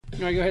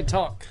All right, go ahead and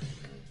talk.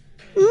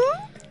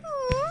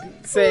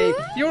 Say,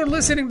 you're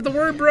listening to the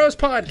Word Bros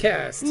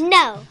podcast.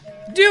 No.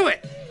 Do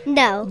it.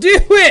 No. Do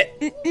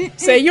it.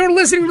 Say, you're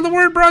listening to the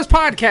Word Bros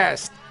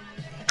podcast.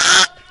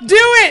 Do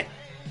it.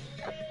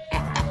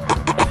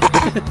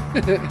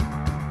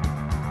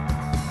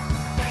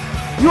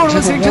 You're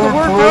listening to the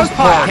Word Bros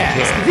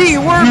podcast.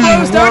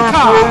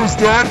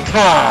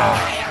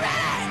 TheWordBros.com.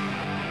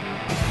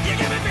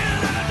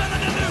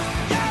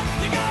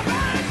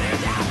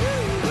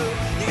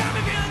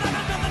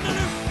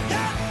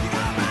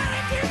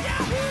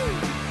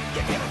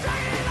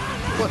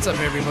 What's up,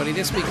 everybody?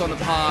 This week on the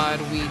pod,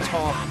 we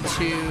talk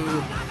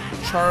to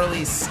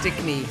Charlie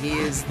Stickney. He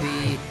is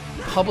the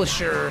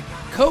co-publisher,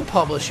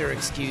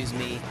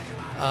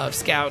 of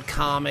Scout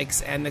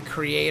Comics and the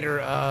creator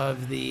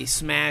of the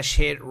smash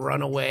hit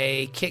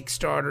runaway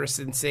Kickstarter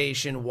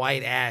sensation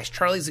White Ash.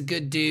 Charlie's a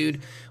good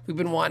dude. We've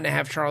been wanting to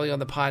have Charlie on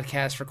the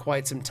podcast for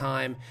quite some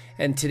time,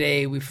 and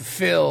today we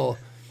fulfill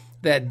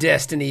that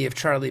destiny of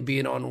Charlie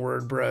being on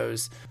Word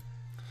Bros.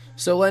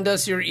 So lend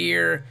us your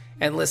ear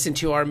and listen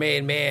to our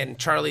main man,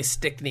 Charlie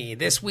Stickney,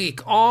 this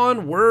week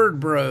on Word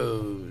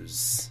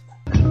Bros.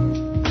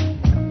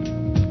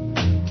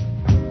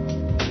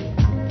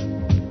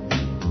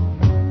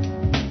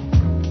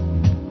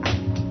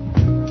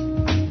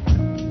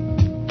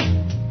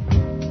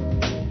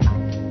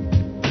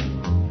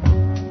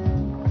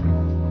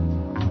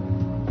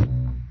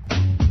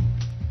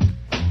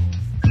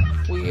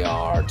 We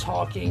are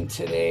talking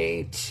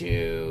today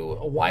to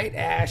White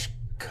Ash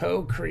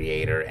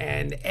co-creator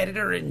and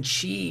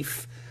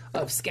editor-in-chief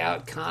of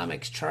Scout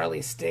Comics,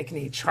 Charlie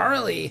Stickney.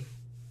 Charlie,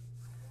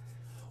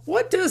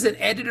 what does an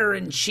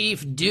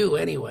editor-in-chief do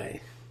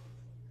anyway?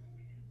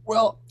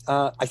 Well,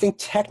 I think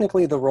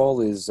technically the role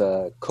is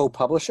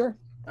co-publisher.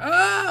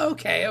 Oh,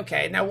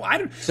 okay. Now,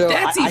 I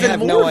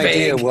have no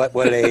idea what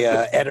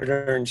a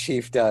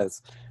editor-in-chief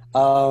does.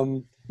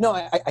 No,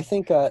 I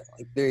think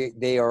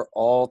they are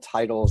all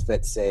titles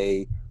that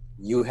say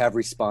you have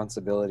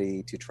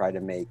responsibility to try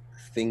to make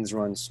things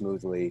run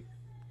smoothly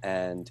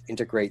and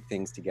integrate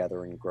things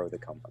together and grow the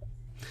company.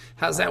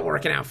 How's that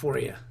working out for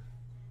you?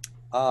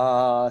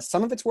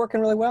 Some of it's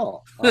working really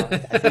well.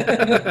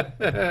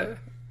 I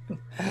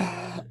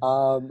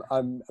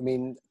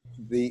mean,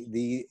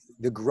 the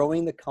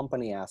growing the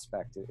company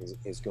aspect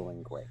is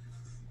going great.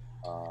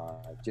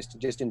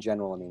 Just in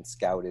general, I mean,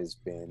 Scout has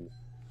been,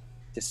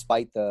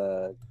 despite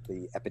the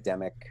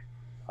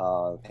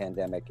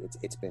pandemic,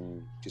 it's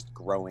been just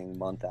growing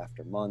month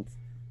after month.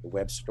 The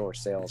web store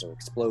sales are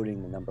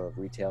exploding. The number of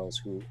retailers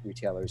who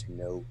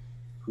know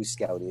who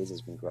Scout is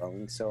has been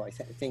growing. So I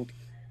think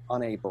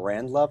on a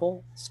brand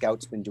level,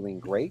 Scout's been doing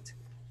great.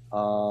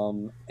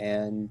 And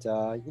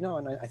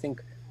I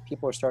think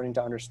people are starting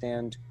to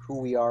understand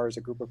who we are as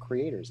a group of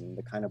creators and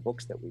the kind of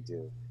books that we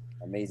do.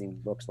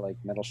 Amazing books like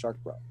Metal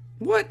Shark Bro.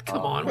 What?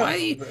 Come on. Why?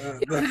 You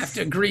don't have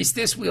to grease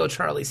this wheel,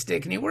 Charlie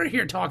Stickney. We're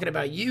here talking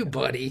about you,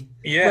 buddy.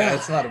 Yeah,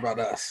 it's not about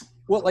us.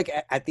 Well, like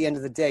at the end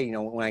of the day,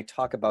 when I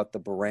talk about the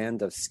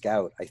brand of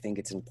Scout, I think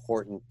it's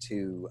important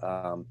to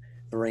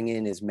bring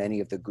in as many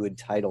of the good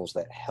titles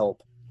that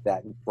help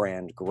that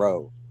brand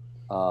grow.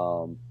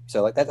 So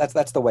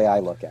that's the way I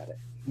look at it.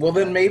 Well,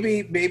 then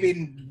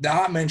maybe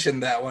not mention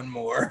that one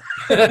more.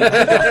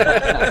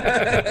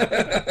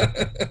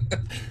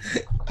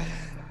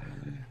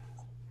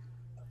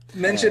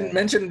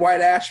 Mention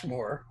White Ash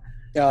more.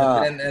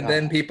 And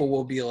then people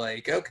will be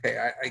like,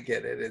 okay, I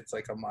get it. It's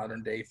like a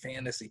modern day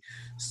fantasy.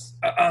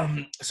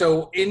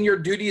 So in your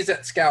duties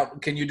at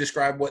Scout, can you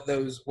describe what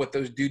those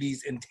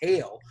duties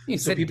entail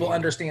so people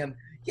understand?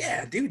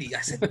 Yeah, duty.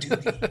 I said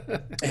duty.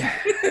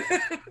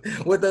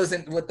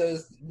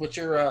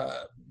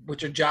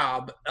 what your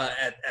job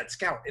at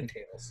Scout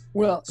entails.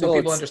 Well, so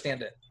people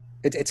understand it.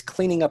 It's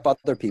cleaning up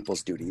other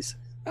people's duties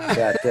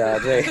that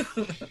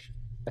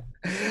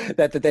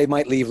that they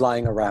might leave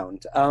lying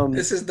around.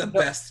 This is the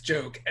best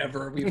joke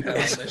ever we've had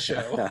on this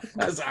show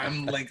because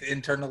I'm like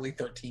internally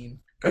 13.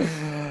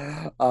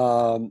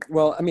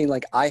 Well, I mean,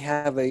 like I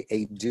have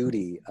a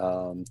duty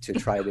to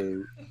try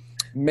to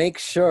make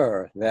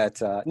sure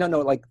that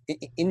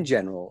in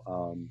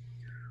general,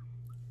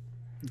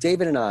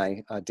 David and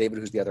I, David,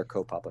 who's the other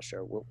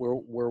co-publisher,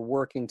 we're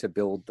working to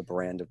build the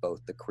brand of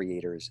both the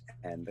creators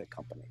and the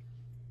company.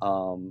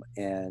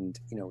 And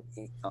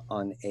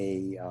on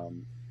a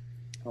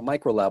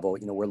micro level,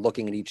 we're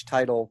looking at each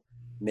title,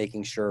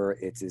 making sure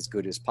it's as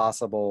good as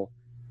possible,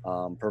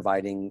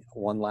 providing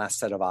one last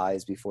set of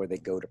eyes before they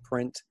go to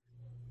print.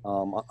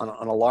 On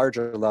a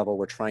larger level,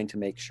 we're trying to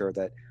make sure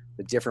that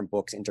the different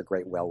books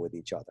integrate well with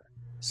each other.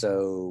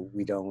 So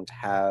we don't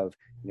have,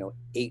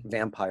 8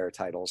 vampire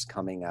titles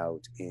coming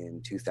out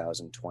in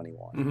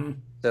 2021. Mm-hmm.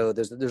 So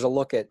there's a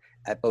look at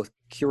both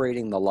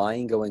curating the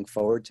line going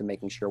forward to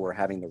making sure we're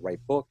having the right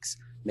books,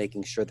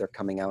 making sure they're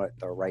coming out at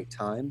the right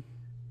time.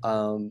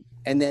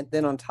 And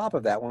then on top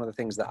of that, one of the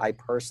things that I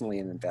personally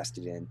am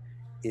invested in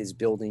is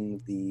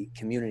building the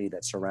community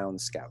that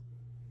surrounds Scout,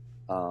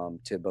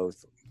 to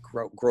both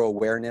grow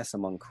awareness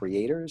among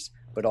creators,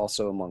 but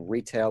also among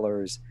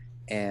retailers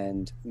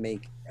and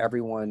make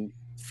everyone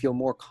feel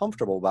more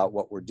comfortable about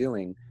what we're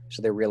doing,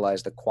 so they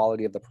realize the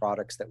quality of the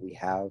products that we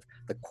have,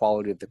 the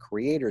quality of the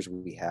creators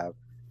we have.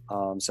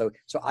 So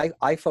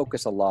I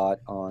focus a lot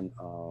on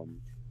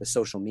the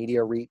social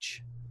media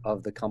reach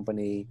of the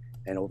company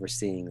and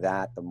overseeing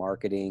that, the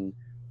marketing,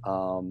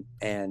 and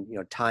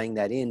tying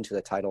that into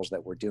the titles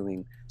that we're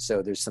doing.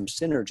 So there's some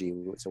synergy,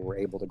 so we're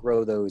able to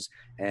grow those,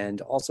 and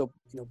also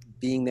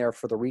being there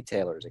for the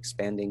retailers,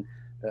 expanding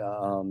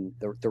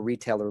the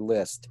retailer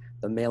list,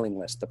 the mailing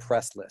list, the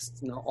press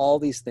list, all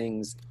these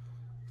things.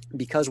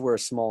 Because we're a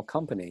small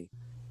company,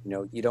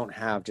 you don't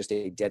have just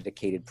a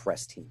dedicated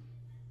press team.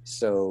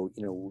 So,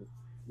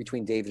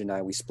 between David and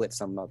I, we split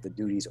some of the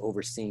duties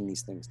overseeing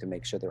these things to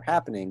make sure they're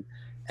happening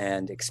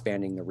and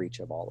expanding the reach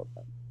of all of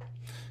them.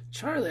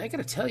 Charlie, I got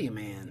to tell you,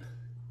 man,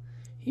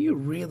 you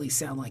really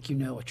sound like you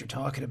know what you're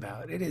talking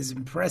about. It is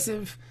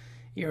impressive.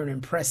 You're an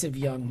impressive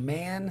young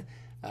man.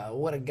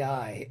 What a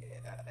guy.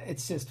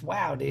 It's just,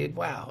 wow, dude.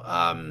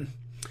 Wow.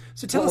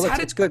 So tell us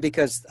it's good,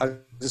 because I was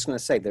just going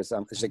to say there's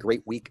a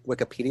great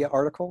Wikipedia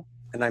article,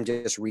 and I'm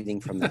just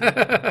reading from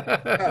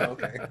that. Oh,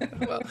 okay.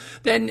 Well,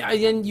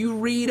 then you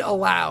read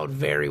aloud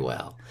very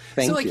well.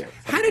 Thank you.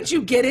 How did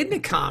you get into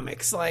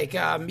comics? Like,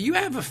 you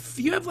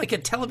have like a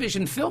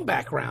television film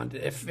background,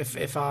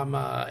 if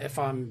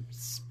I'm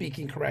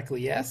speaking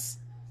correctly. Yes.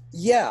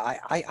 Yeah,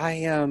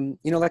 I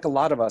like a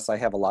lot of us, I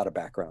have a lot of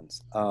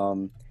backgrounds.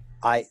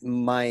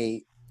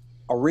 My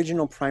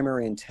original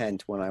primary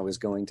intent when I was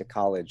going to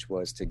college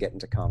was to get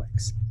into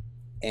comics,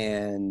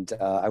 and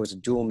I was a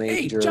dual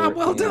major. Hey, job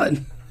well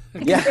done.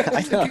 Yeah,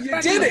 I know.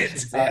 You did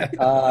it.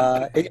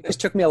 It just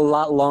took me a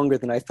lot longer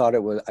than I thought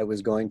I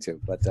was going to,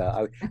 but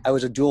I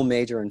was a dual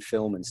major in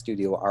film and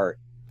studio art,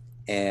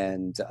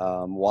 and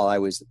while I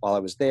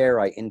was there,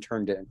 I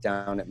interned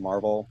down at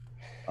Marvel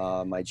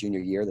my junior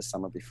year, the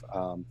summer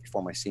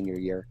before my senior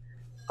year.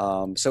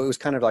 So it was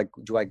kind of like,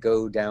 do I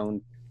go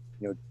down,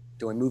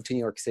 do I move to New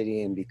York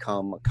City and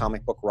become a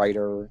comic book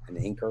writer and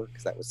inker,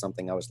 because that was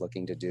something I was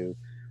looking to do,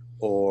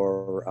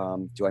 or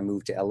do I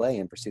move to LA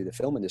and pursue the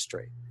film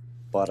industry?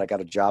 But I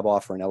got a job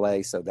offer in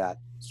LA, so that's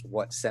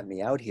what sent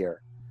me out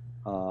here.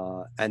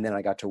 And then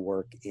I got to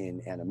work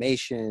in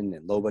animation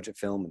and low budget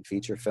film and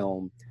feature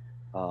film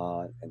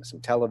and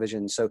some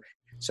television.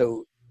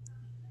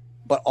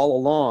 But all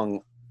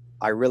along,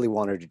 I really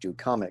wanted to do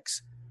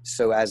comics.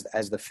 So as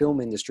the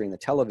film industry and the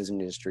television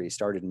industry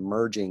started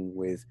merging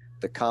with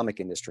the comic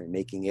industry,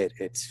 making it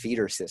its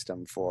feeder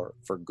system for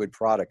good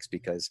products,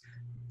 because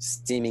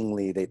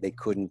seemingly they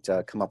couldn't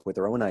come up with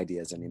their own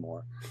ideas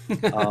anymore.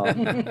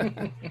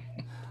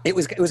 It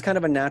was kind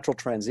of a natural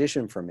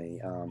transition for me,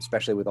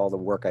 especially with all the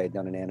work I had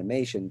done in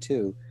animation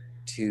too,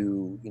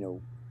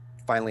 to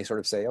finally sort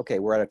of say, okay,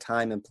 we're at a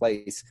time and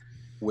place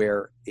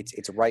where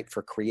it's right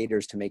for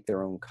creators to make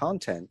their own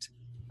content.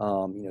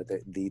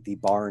 The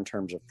bar in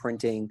terms of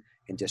printing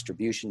and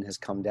distribution has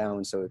come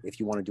down. So if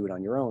you want to do it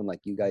on your own, like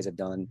you guys have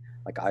done,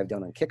 like I've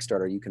done on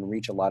Kickstarter, you can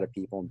reach a lot of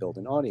people and build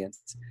an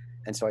audience.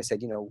 And so I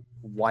said,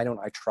 why don't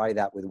I try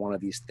that with one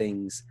of these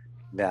things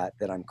that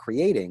I'm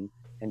creating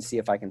and see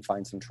if I can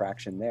find some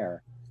traction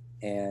there.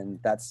 And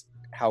that's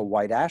how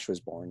White Ash was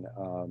born.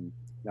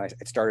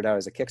 It started out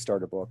as a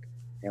Kickstarter book,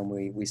 and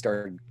we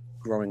started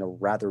growing a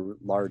rather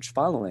large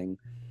following.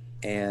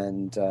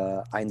 And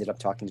I ended up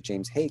talking to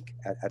James Hake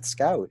at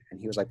Scout, and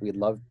he was like, we'd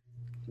love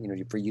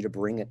for you to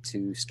bring it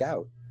to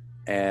Scout.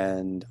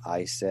 And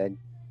I said,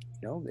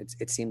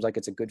 it seems like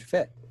it's a good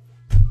fit.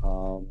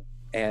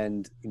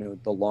 And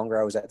the longer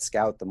I was at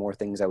Scout, the more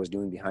things I was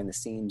doing behind the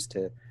scenes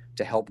to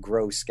help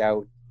grow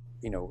Scout,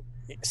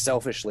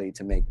 selfishly,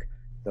 to make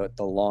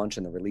the launch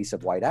and the release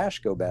of White Ash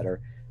go better.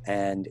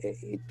 And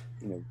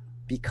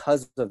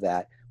because of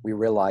that, we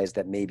realized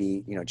that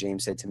maybe,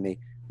 James said to me,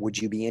 would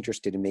you be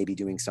interested in maybe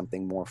doing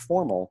something more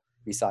formal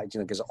besides,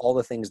 because all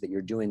the things that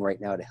you're doing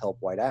right now to help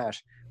White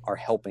Ash are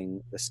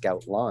helping the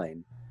Scout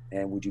line.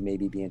 And would you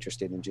maybe be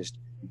interested in just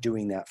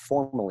doing that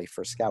formally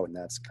for Scout? And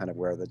that's kind of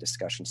where the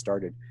discussion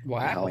started. Wow.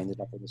 And how I ended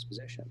up in this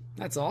position.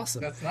 That's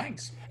awesome. That's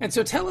nice. And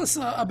so tell us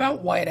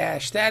about White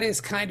Ash. That is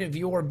kind of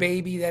your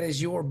baby. That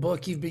is your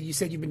book. You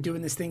said you've been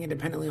doing this thing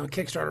independently on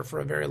Kickstarter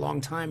for a very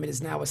long time. It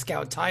is now a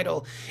Scout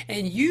title.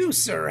 And you,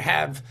 sir,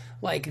 have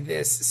like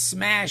this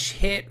smash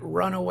hit,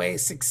 runaway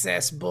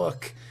success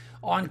book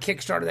on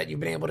Kickstarter that you've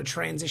been able to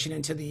transition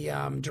into the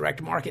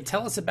direct market.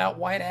 Tell us about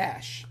White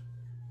Ash.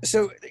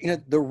 So,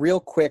 the real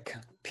quick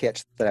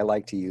pitch that I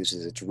like to use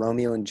is it's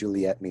Romeo and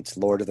Juliet meets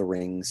Lord of the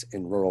Rings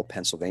in rural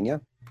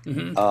Pennsylvania.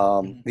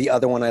 Mm-hmm. The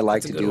other one I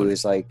like to do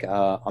is like,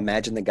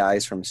 imagine the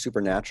guys from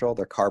Supernatural,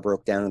 their car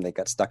broke down and they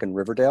got stuck in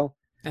Riverdale.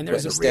 And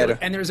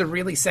there's a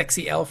really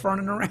sexy elf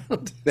running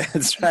around.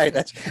 That's right.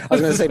 I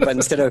was going to say, but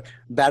instead of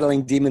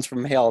battling demons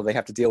from hell, they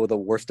have to deal with the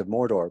worst of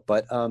Mordor.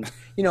 But, I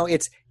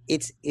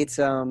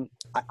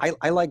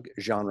like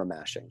genre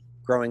mashing.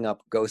 Growing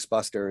up,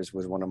 Ghostbusters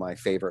was one of my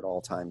favorite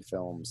all-time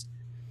films.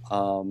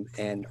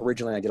 And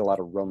originally I did a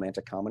lot of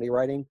romantic comedy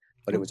writing,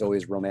 but it was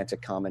always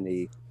romantic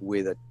comedy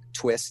with a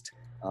twist.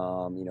 It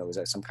was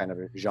some kind of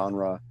a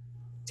genre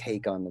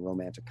take on the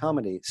romantic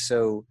comedy.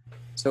 So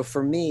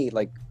for me,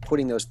 like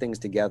putting those things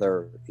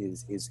together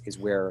is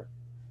where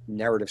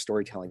narrative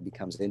storytelling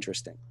becomes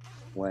interesting.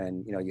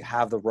 When, you know, you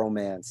have the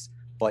romance,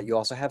 but you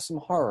also have some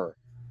horror,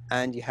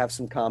 and you have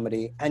some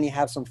comedy, and you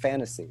have some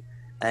fantasy.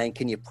 And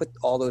can you put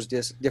all those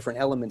different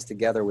elements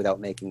together without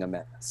making a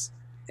mess?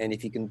 And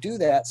if you can do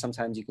that,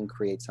 sometimes you can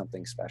create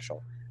something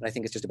special. And I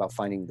think it's just about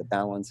finding the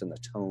balance and the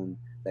tone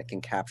that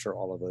can capture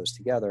all of those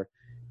together.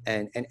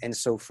 And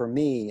so for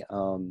me,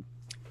 you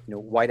know,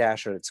 White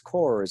Ash at its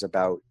core is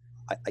about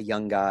a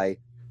young guy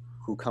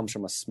who comes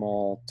from a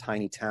small,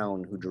 tiny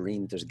town who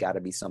dreams there's got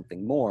to be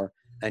something more.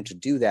 And to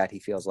do that, he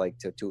feels like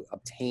to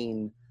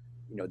obtain,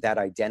 you know, that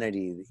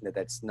identity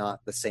that's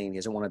not the same. He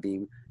doesn't want to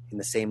be in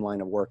the same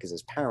line of work as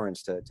his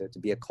parents, to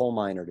be a coal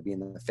miner, to be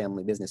in the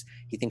family business.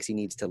 He thinks he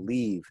needs to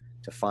leave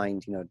to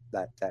find, you know,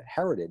 that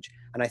heritage.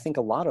 And I think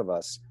a lot of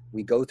us,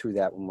 we go through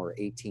that when we're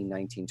 18,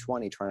 19,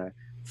 20, trying to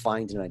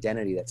find an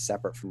identity that's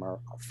separate from our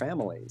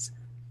families.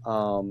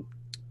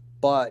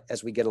 But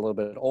as we get a little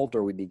bit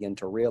older, we begin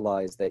to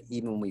realize that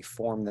even when we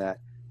form that,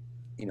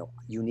 you know,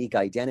 unique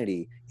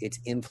identity, it's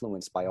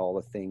influenced by all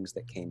the things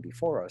that came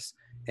before us.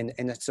 And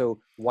so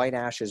White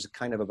Ash is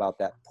kind of about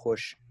that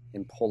push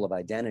and pull of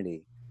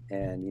identity.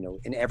 And, you know,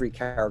 in every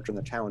character in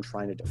the town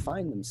trying to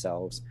define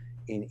themselves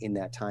in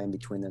that time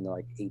between them,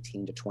 like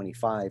 18 to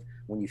 25,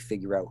 when you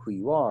figure out who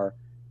you are.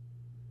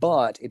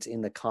 But it's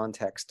in the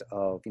context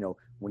of, you know,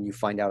 when you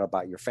find out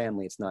about your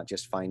family, it's not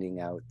just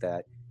finding out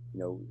that, you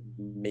know,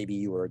 maybe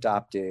you were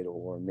adopted,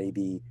 or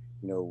maybe,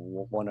 you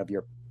know, one of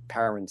your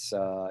parents,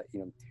 you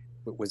know,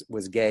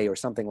 was gay or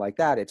something like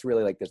that. It's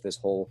really like there's this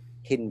whole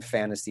hidden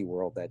fantasy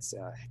world that's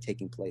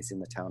taking place in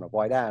the town of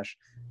White Ash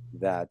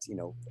that, you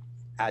know,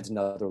 adds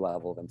another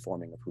level of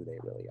informing of who they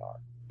really are.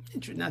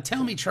 Now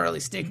tell me, Charlie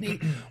Stickney,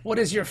 what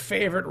is your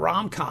favorite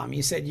rom-com?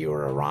 You said you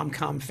were a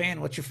rom-com fan.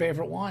 What's your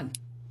favorite one?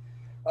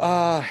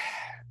 I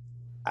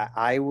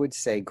would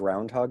say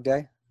Groundhog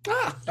Day.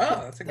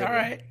 That's a good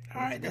one.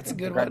 All right, that's a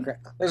good one.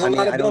 There's a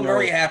lot of Bill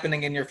Murray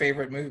happening in your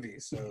favorite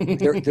movies. So.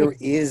 there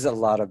is a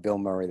lot of Bill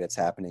Murray that's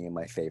happening in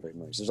my favorite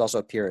movies. There's also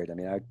a period. I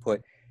mean,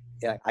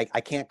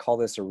 I can't call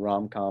this a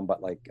rom-com,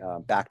 but like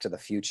Back to the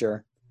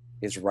Future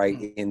is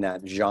right in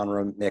that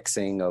genre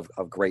mixing of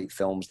great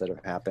films that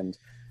have happened.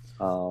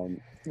 You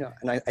know,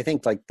 and I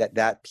think like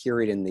that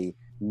period in the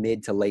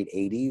mid to late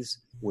 80s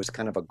was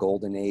kind of a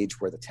golden age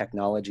where the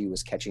technology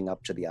was catching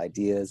up to the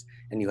ideas,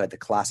 and you had the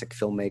classic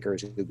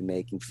filmmakers who'd been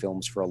making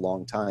films for a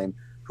long time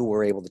who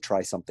were able to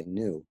try something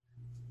new.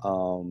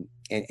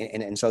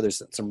 And so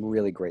there's some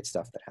really great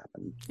stuff that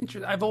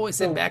happened. I've always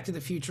said Back to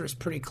the Future is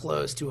pretty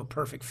close to a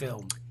perfect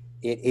film.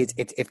 It's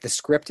if the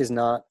script is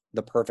not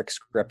the perfect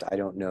script, I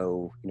don't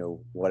know, you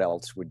know, what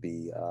else would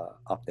be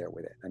up there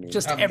with it. I mean,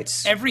 just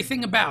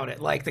everything about it,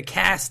 like the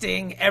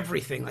casting,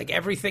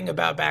 everything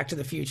about Back to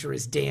the Future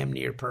is damn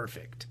near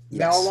perfect. Yes.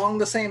 Now, along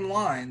the same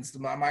lines,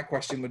 my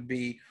question would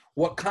be,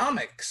 what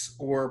comics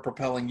were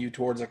propelling you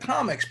towards a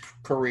comics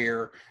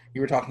career?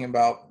 You were talking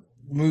about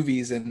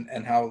movies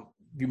and how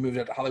you moved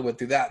into Hollywood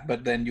through that,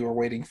 but then you were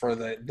waiting for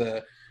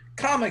the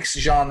comics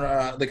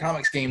genre, the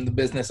comics game, the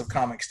business of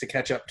comics to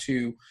catch up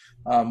to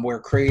where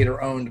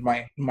creator owned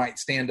might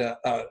stand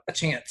a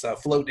chance,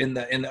 float in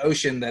the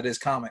ocean that is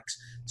comics.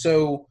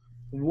 So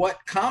what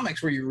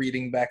comics were you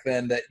reading back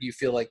then that you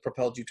feel like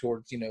propelled you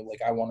towards, you know,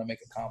 like, I want to make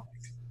a comic?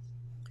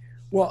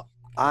 Well,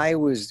 I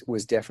was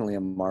definitely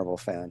a Marvel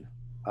fan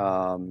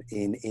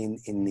in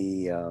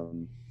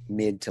the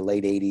mid to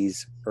late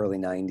 80s, early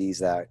 90s.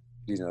 That,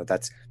 you know,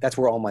 that's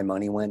where all my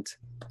money went.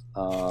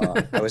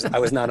 I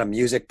was not a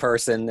music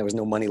person. There was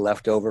no money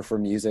left over for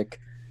music.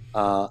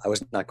 I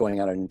was not going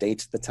out on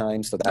dates at the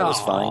time, so that was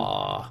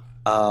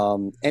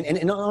fine.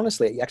 And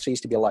honestly, it actually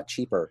used to be a lot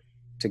cheaper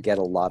to get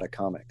a lot of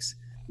comics.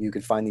 You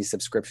could find these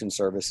subscription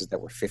services that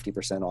were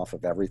 50% off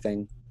of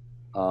everything,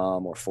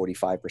 or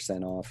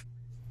 45% off.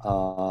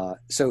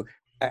 So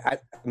I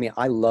mean,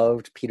 I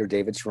loved Peter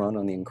David's run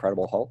on the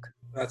Incredible Hulk.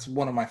 That's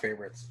one of my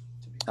favorites.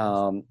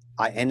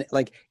 And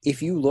like,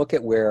 if you look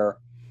at where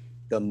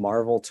the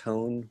Marvel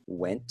tone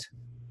went,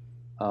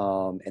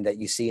 and that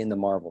you see in the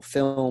Marvel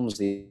films,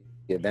 the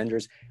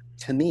Avengers,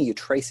 to me, you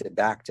trace it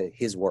back to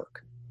his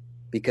work,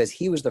 because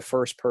he was the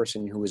first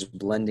person who was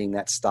blending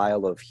that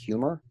style of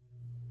humor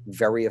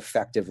very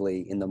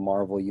effectively in the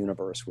Marvel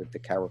universe with the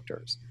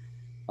characters.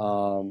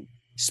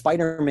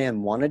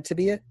 Spider-Man wanted to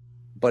be it,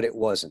 but it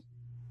wasn't.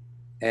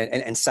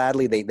 And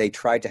sadly, they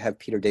tried to have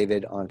Peter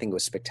David on, I think it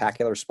was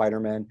Spectacular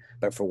Spider-Man,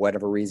 but for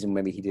whatever reason,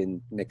 maybe he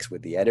didn't mix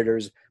with the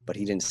editors, but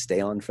he didn't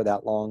stay on for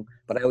that long.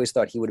 But I always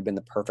thought he would have been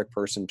the perfect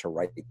person to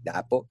write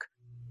that book,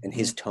 and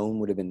his tone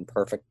would have been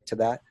perfect to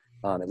that,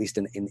 at least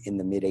in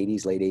the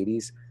mid-'80s, late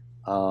 80s.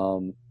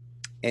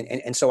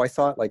 And so I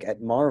thought, like,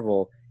 at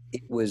Marvel,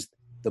 it was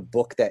the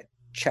book that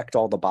checked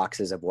all the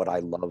boxes of what I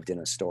loved in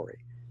a story.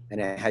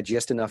 And it had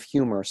just enough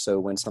humor, so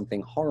when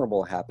something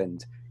horrible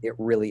happened, it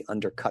really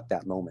undercut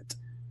that moment.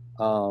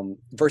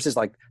 versus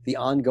like the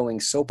ongoing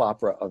soap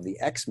opera of the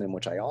X-Men,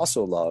 which I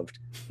also loved.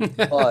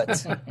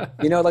 But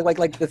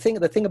like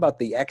the thing about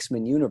the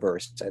X-Men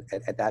universe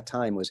at that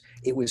time was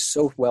it was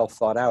so well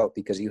thought out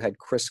because you had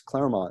Chris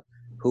Claremont,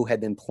 who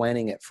had been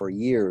planning it for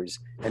years,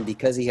 and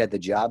because he had the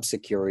job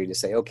security to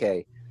say,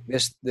 okay,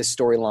 this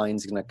storyline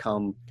is going to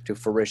come to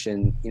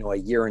fruition, a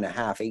year and a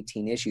half,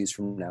 18 issues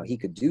from now, he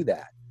could do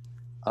that.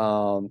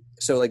 So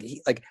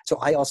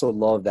I also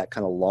love that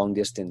kind of long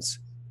distance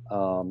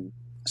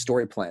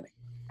story planning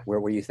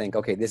where you think,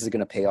 okay, this is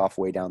going to pay off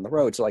way down the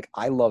road. So like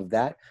I love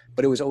that,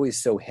 but it was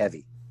always so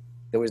heavy.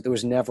 There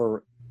was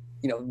never,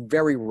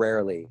 very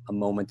rarely a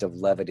moment of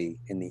levity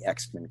in the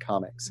X-Men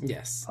comics.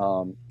 Yes.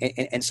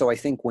 And so I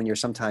think when you're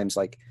sometimes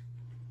like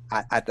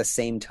at the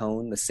same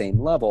tone, the same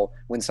level,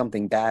 when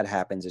something bad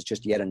happens, it's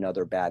just yet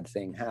another bad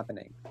thing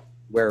happening.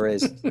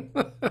 Whereas,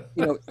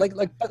 it's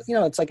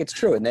like it's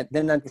true. And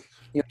then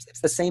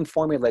it's the same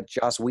formula that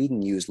Joss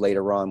Whedon used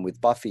later on with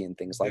Buffy and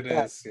things like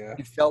that. Yeah.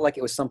 It felt like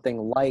it was something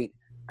light,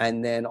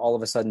 and then all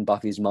of a sudden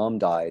Buffy's mom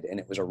died, and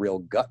it was a real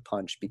gut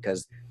punch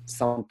because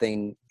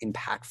something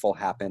impactful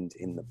happened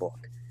in the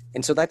book.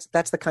 And so that's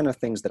the kind of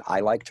things that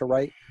I like to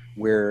write,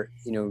 where,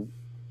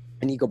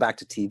 and you go back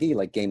to TV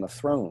like Game of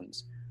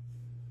Thrones.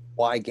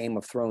 Why Game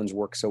of Thrones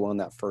worked so well in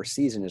that first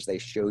season is they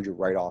showed you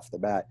right off the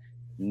bat,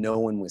 no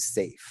one was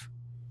safe.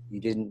 You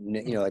didn't,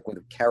 like when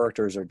the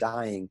characters are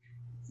dying,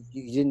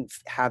 you didn't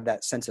have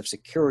that sense of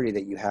security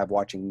that you have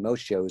watching most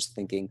shows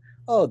thinking,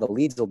 oh, the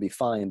leads will be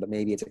fine, but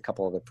maybe it's a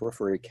couple of the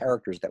periphery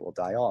characters that will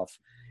die off.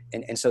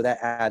 And so that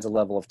adds a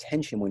level of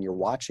tension when you're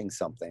watching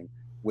something,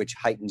 which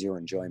heightens your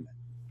enjoyment.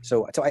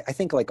 So I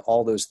think like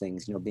all those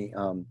things,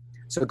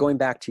 so going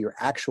back to your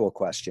actual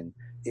question,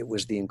 it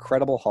was the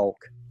Incredible Hulk.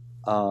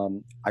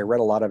 I read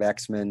a lot of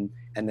X-Men,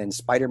 and then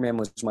Spider-Man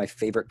was my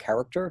favorite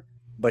character,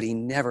 but he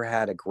never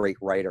had a great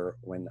writer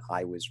when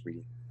I was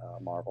reading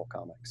Marvel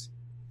comics.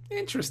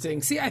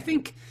 Interesting. See, I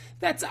think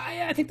that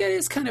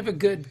is kind of a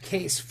good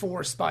case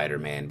for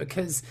Spider-Man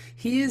because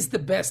he is the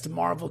best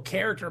Marvel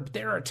character, but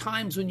there are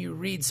times when you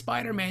read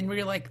Spider-Man where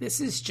you're like,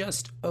 this is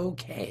just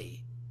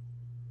okay.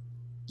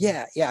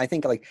 Yeah, I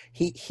think like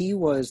he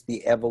was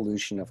the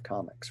evolution of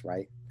comics,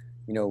 right?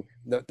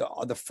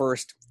 The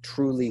first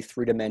truly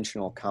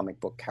three-dimensional comic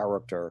book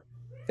character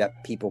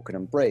that people could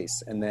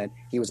embrace. And then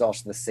he was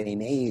also the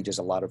same age as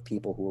a lot of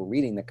people who were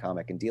reading the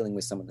comic and dealing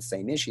with some of the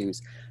same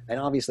issues. And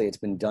obviously it's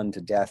been done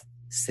to death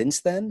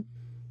since then.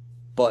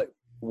 But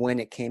when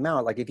it came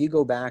out, like if you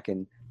go back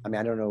and, I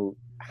don't know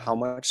how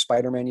much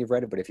Spider-Man you've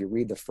read, but if you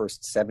read the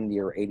first 70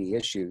 or 80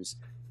 issues,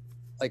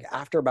 like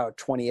after about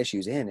 20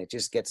 issues in, it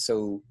just gets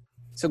so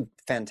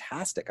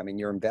fantastic.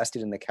 You're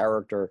invested in the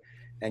character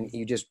and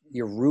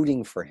you're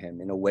rooting for him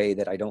in a way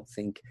that I don't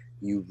think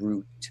you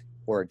root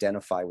or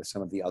identify with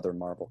some of the other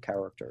Marvel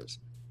characters.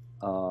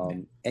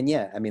 And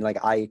yeah,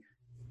 I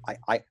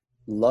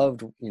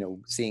loved,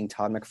 seeing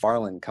Todd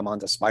McFarlane come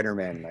onto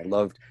Spider-Man, and I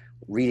loved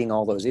reading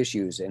all those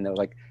issues, and it was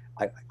like,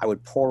 I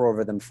would pore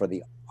over them for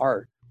the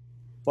art,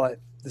 but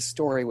the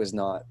story was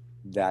not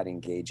that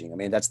engaging.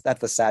 That's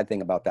the sad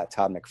thing about that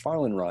Todd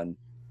McFarlane run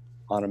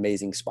on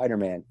Amazing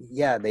Spider-Man.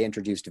 Yeah, they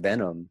introduced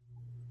Venom,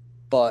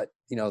 but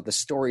the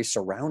story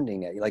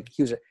surrounding it, like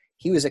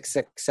he was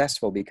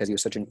successful because he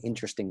was such an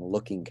interesting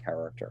looking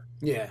character.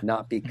 Yeah.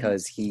 Not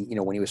because he,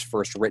 when he was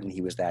first written,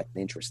 he was that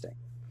interesting.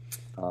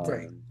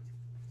 Right.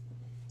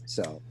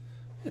 So.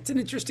 It's an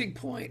interesting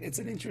point. It's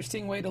an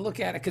interesting way to look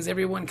at it because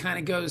everyone kind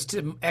of goes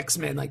to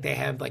X-Men like they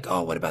have like,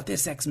 oh, what about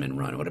this X-Men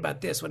run? What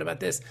about this? What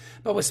about this?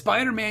 But with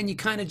Spider-Man, you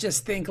kind of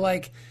just think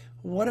like,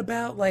 what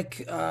about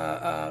like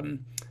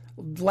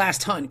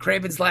Last Hunt,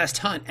 Kraven's Last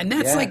Hunt? And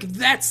that's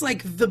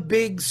like the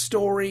big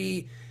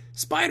story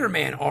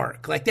Spider-Man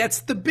arc. Like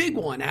that's the big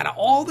one out of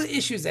all the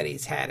issues that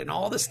he's had and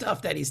all the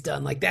stuff that he's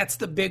done. Like that's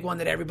the big one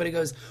that everybody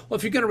goes, well,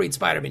 if you're going to read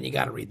Spider-Man, you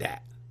got to read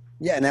that.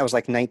 Yeah. And that was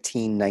like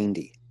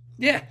 1990.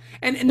 Yeah.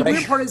 And the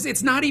weird part is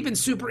it's not even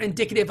super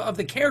indicative of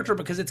the character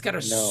because it's got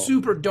a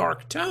super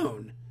dark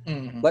tone.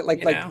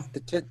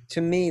 Mm-hmm.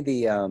 To me,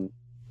 the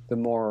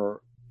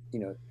more,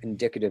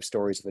 indicative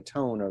stories of the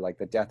tone are like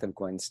the death of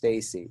Gwen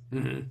Stacy.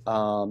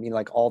 Mm-hmm.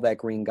 Like all that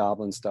Green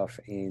Goblin stuff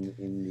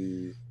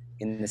in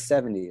the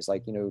 70s,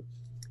 like,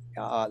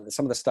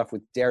 some of the stuff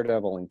with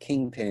Daredevil and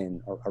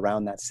Kingpin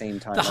around that same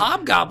time. The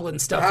Hobgoblin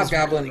stuff. The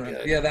Hobgoblin run.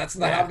 Yeah, that's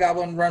the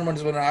Hobgoblin run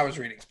was when I was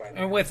reading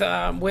Spider-Man.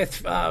 And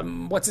with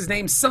what's his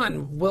name's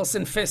son,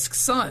 Wilson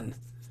Fisk's son.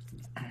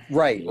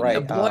 Right.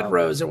 The Blood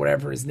Rose or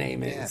whatever his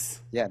name is.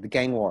 Yeah, the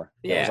Gang War.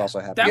 Yeah, that was also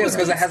happening. That was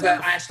because it has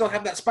that. I still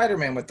have that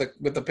Spider-Man with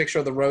the picture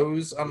of the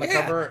rose on the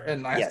cover,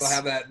 and I still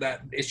have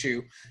that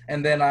issue.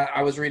 And then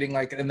I was reading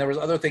and there was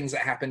other things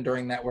that happened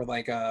during that where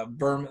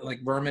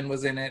Vermin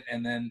was in it,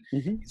 and then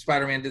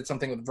Spider-Man did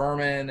something with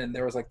Vermin, and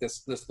there was like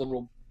this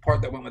little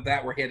part that went with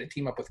that where he had to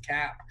team up with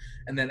Cap,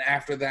 and then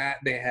after that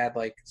they had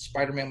like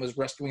Spider-Man was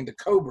rescuing the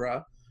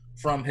Cobra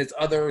from his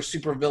other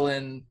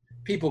supervillain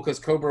people because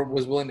Cobra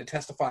was willing to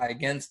testify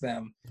against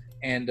them,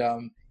 and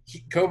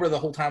Cobra the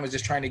whole time was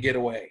just trying to get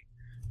away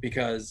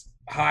because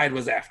Hyde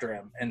was after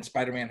him, and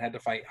Spider-Man had to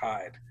fight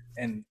Hyde.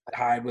 And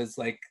Hyde was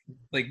like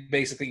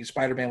basically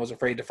Spider-Man was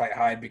afraid to fight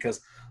Hyde because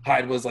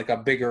Hyde was like a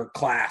bigger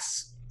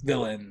class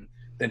villain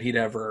than he'd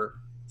ever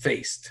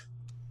faced.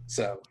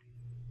 So,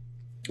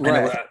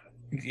 Right.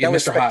 That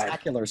was Mr. Hyde.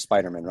 Spectacular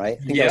Spider-Man, right?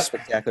 I think that was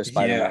Spectacular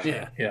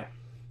Spider-Man. Yeah.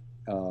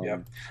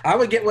 I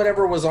would get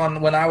whatever was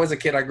on when I was a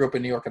kid. I grew up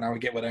in New York, and I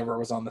would get whatever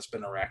was on the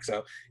spinner rack.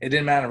 So it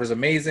didn't matter. It was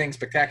amazing,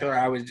 spectacular.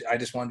 I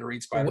just wanted to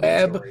read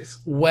Spider-Man stories.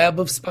 Web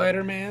of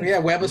Spider-Man. Yeah,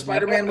 Web of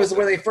Spider-Man was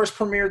where they first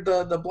premiered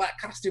the black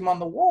costume on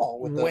the wall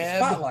with the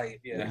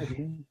spotlight. Yeah.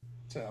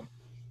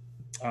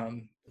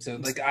 So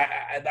like I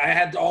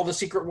had all the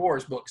Secret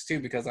Wars books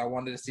too because I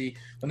wanted to see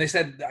when they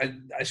said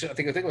I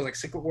think it was like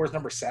Secret Wars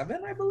number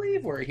 7 I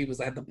believe where he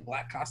had the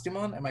black costume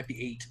on. It might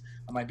be 8.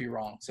 I might be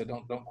wrong. So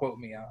don't quote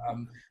me.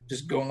 I'm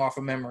just going off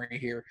of memory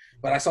here.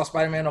 But I saw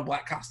Spider-Man in a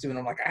black costume and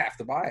I'm like I have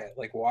to buy it.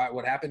 Like why?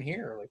 What happened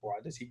here? Like why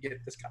does he get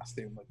this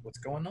costume? Like what's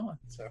going on?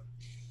 So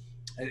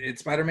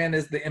Spider-Man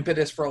is the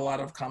impetus for a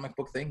lot of comic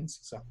book things.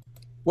 So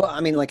well,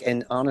 I mean, like,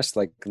 and honest,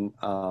 like,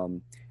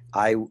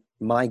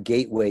 my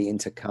gateway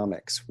into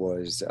comics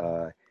was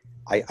I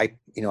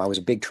was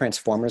a big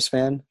Transformers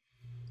fan,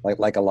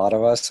 like a lot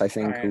of us, I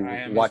think, who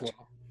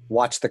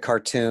watched the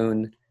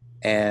cartoon.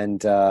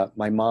 And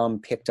my mom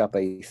picked up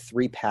a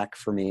 3-pack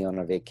for me on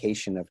a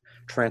vacation of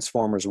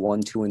Transformers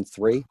 1, 2, and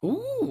 3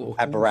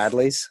 at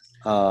Bradley's.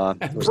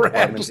 It was a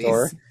department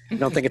store. I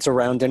don't think it's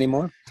around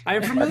anymore. I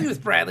am familiar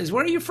with Bradley's.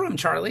 Where are you from,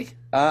 Charlie?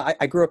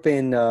 I grew up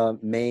in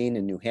Maine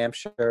and New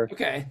Hampshire.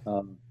 Okay.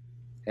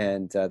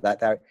 And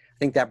that I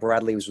think that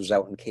Bradley's was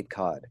out in Cape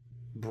Cod.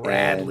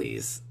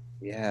 Bradley's.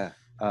 And,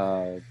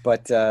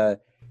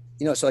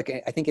 so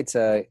like I think it's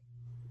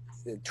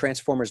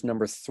Transformers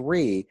number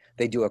 3.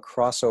 They do a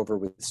crossover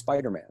with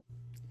Spider-Man.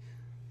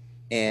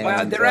 And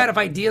wow, they're out of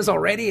ideas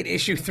already at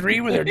issue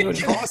 3 where they're doing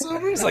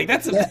crossovers. Like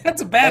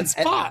that's a bad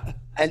spot.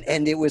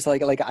 And it was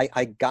like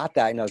I got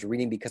that and I was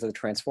reading because of the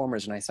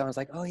Transformers and I was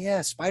like, oh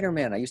yeah,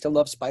 Spider-Man. I used to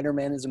love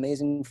Spider-Man and His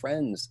Amazing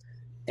Friends.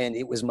 And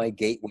it was my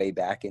gateway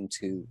back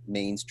into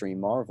mainstream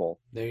Marvel.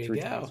 There you go.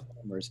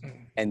 Transformers.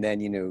 And then,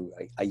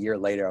 a year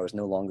later, I was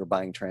no longer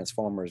buying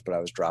Transformers, but I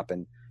was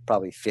dropping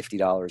probably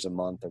 $50 a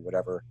month or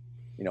whatever.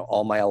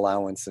 All my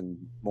allowance and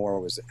more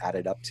was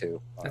added up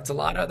to. That's a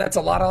lot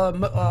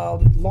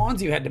of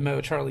lawns you had to mow,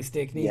 Charlie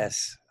Stickney.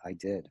 Yes, I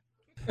did.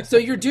 So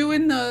you're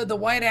doing the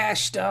White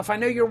Ash stuff. I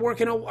know you're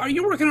working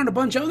on a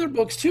bunch of other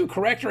books too,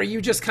 correct? Or are you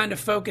just kind of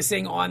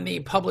focusing on the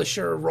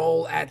publisher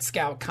role at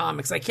Scout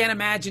Comics? I can't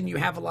imagine you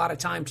have a lot of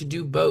time to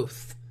do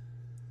both.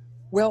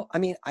 Well, I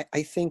mean,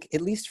 I think,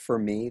 at least for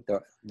me,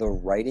 the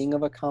writing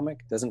of a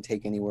comic doesn't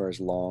take anywhere as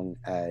long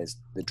as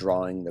the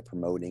drawing, the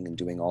promoting, and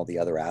doing all the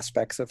other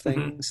aspects of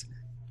things.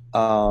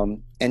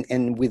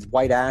 And with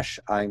White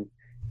Ash,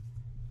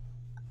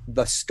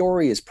 the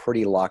story is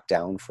pretty locked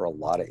down for a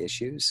lot of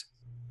issues.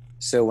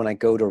 So when I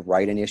go to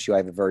write an issue, I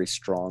have a very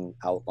strong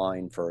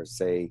outline for,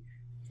 say,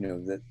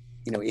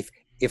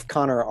 if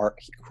Connor,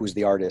 who's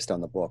the artist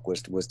on the book,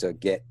 was to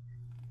get,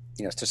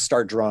 to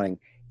start drawing,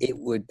 it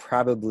would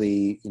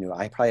probably,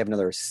 I probably have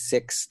another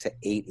 6 to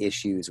 8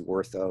 issues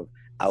worth of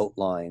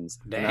outlines.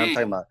 Dang. And I'm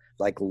talking about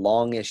like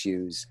long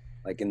issues,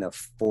 like in the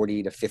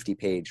 40 to 50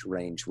 page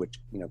range,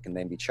 which, can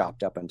then be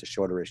chopped up into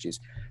shorter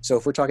issues. So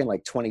if we're talking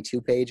like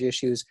 22-page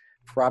issues,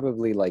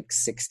 probably like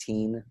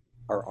 16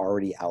 are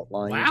already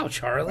outlined. Wow,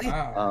 Charlie.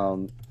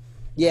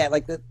 Yeah,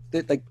 like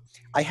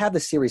I have the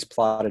series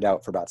plotted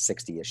out for about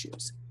 60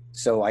 issues.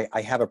 So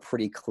I have a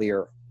pretty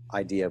clear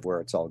idea of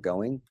where it's all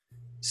going.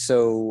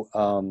 So,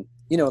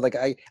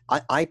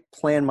 I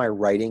plan my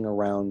writing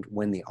around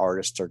when the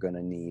artists are going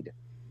to need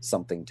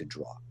something to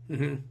draw.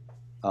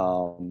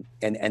 And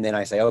then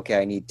I say, okay,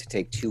 I need to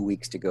take 2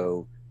 weeks to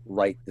go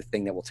write the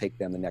thing that will take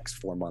them the next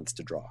 4 months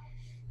to draw.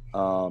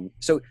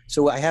 So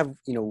I have,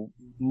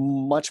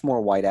 much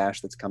more White Ash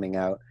that's coming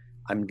out.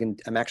 I'm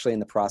actually in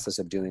the process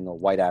of doing a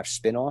White Ash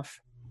spinoff,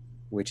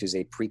 which is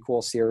a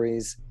prequel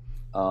series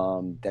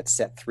that's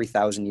set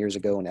 3,000 years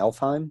ago in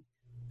Elfheim,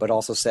 but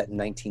also set in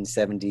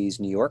 1970s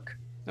New York.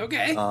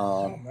 Okay.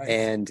 Nice.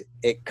 And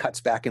it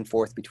cuts back and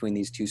forth between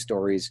these two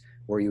stories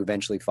where you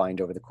eventually find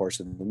over the course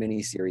of the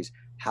miniseries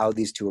how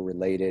these two are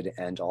related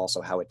and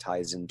also how it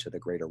ties into the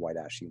greater White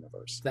Ash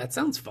universe. That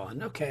sounds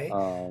fun. Okay.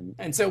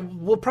 And so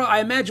I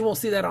imagine we'll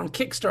see that on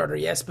Kickstarter,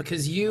 yes,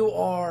 because you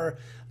are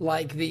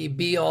like the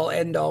be-all,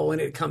 end-all when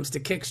it comes to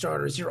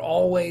Kickstarters. You're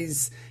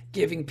always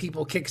giving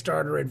people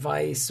Kickstarter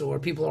advice, or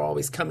people are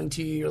always coming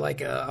to you. You're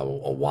like a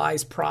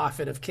wise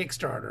prophet of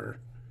Kickstarter.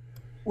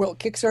 Well,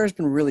 Kickstarter's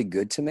been really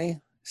good to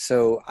me.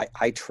 So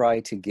I try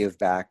to give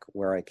back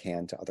where I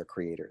can to other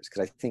creators,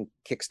 because I think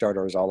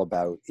Kickstarter is all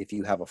about, if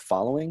you have a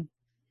following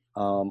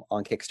on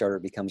Kickstarter,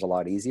 it becomes a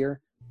lot easier.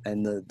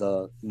 And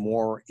the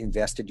more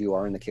invested you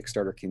are in the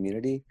Kickstarter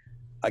community,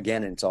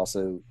 again, it's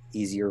also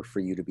easier for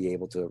you to be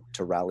able to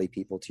rally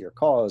people to your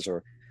cause,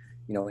 or,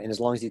 and as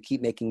long as you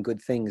keep making good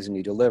things and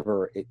you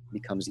deliver, it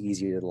becomes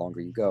easier the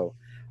longer you go.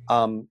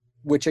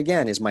 Which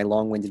again is my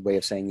long-winded way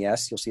of saying,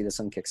 yes, you'll see this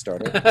on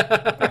Kickstarter.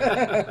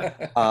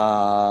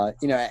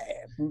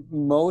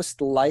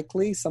 Most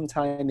likely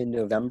sometime in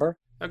November.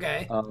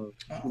 Okay.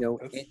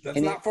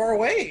 That's not far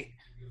away.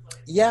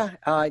 Yeah,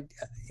 it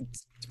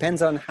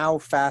depends on how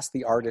fast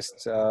the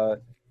artist,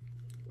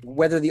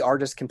 whether the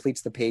artist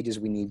completes the pages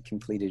we need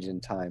completed in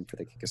time for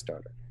the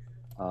Kickstarter.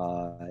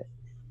 I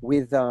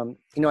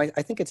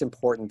think it's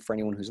important for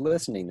anyone who's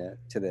listening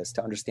to this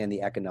to understand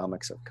the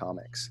economics of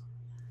comics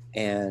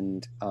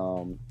and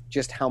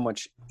just how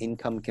much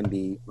income can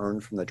be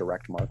earned from the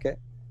direct market.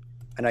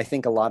 And I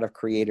think a lot of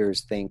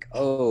creators think,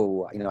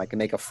 I can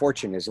make a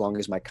fortune as long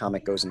as my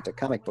comic goes into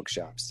comic book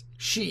shops.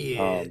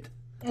 Shit.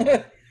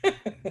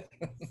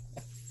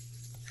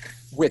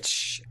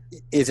 Which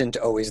isn't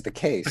always the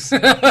case.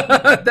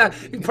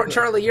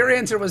 Charlie, your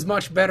answer was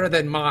much better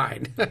than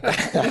mine.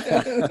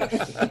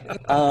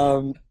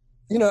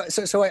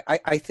 So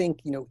I think,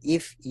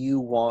 if you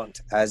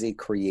want as a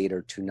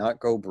creator to not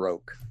go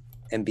broke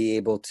and be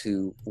able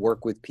to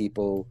work with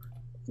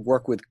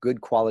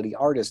good quality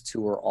artists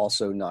who are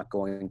also not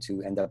going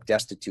to end up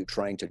destitute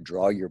trying to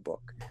draw your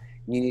book,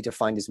 you need to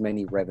find as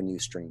many revenue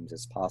streams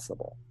as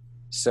possible.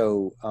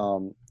 So,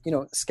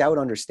 Scout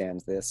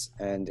understands this,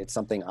 and it's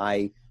something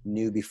I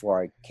knew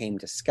before I came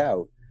to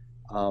Scout.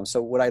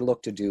 So what I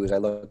look to do is I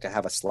look to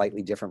have a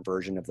slightly different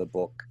version of the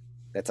book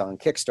that's on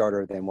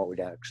Kickstarter than what would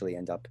actually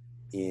end up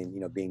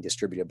in, being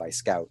distributed by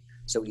Scout.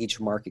 So each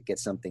market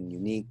gets something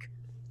unique.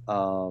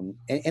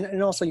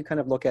 And also you kind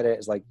of look at it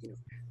as like,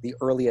 the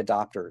early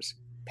adopters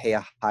pay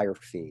a higher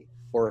fee,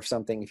 or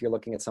if you're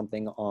looking at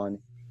something on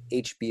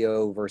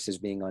HBO versus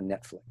being on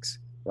Netflix,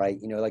 right?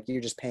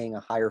 You're just paying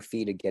a higher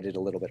fee to get it a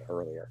little bit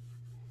earlier.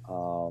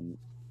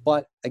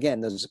 But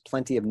again, there's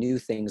plenty of new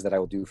things that I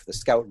will do for the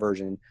Scout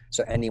version.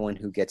 So anyone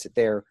who gets it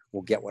there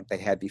will get what they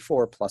had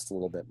before, plus a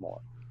little bit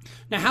more.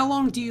 Now, how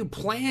long do you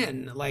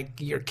plan,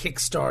 your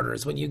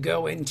Kickstarters when you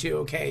go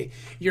into,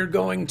 you're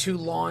going to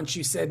launch,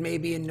 you said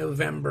maybe in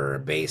November,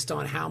 based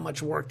on how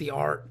much work the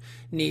art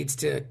needs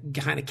to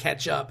kind of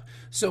catch up.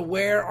 So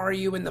where are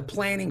you in the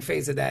planning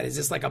phase of that? Is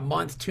this like a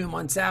month, 2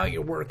 months out?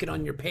 You're working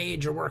on your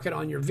page or working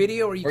on your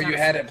video? Or you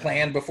had it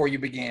planned before you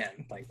began?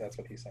 That's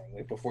what he's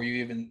saying. Before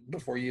you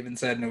even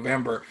said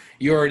November,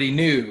 you already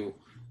knew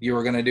you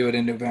were going to do it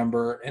in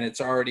November, and it's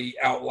already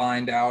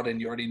outlined out,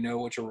 and you already know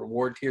what your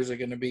reward tiers are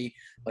going to be.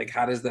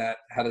 How does that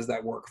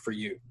work for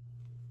you?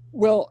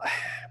 Well,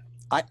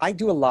 I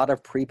do a lot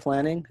of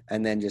pre-planning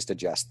and then just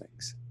adjust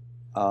things.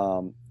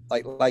 I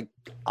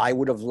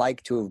would have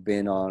liked to have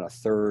been on a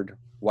third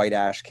White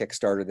Ash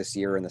Kickstarter this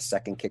year and the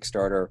second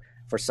Kickstarter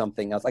for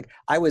something else.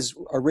 I was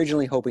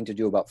originally hoping to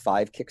do about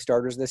 5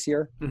 Kickstarters this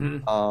year,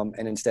 and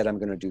instead I'm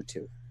going to do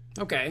 2.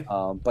 Okay.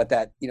 But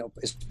that,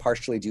 is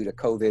partially due to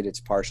COVID.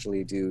 It's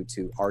partially due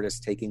to artists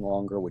taking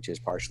longer, which is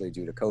partially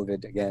due to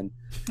COVID again.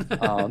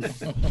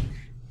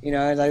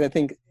 And I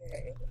think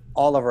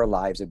all of our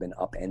lives have been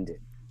upended.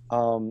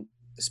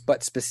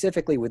 But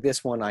specifically with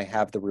this one, I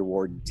have the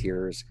reward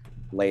tiers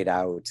laid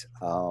out.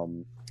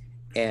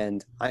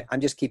 And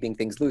I'm just keeping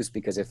things loose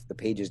because if the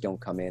pages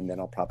don't come in, then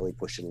I'll probably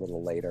push it a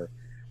little later.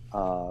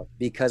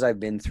 Because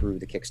I've been through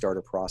the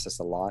Kickstarter process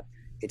a lot,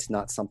 it's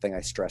not something I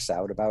stress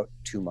out about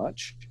too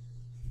much.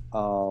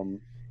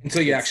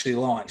 Until you actually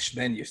launch,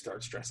 then you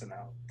start stressing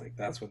out.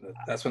 That's when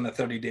the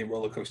 30-day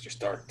roller coaster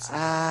starts.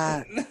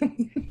 Not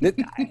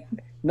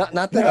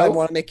that I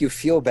want to make you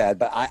feel bad,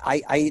 but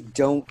I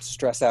don't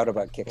stress out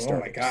about Kickstarter.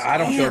 Oh my God, I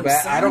don't feel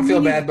bad. I don't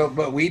feel bad,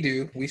 but we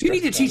do. You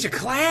need to teach a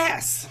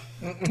class.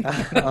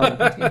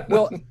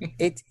 Well,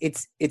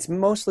 it's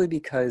mostly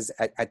because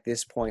at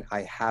this point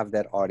I have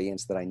that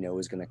audience that I know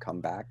is going to come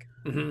back,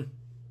 and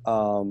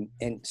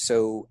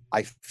so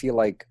I feel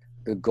like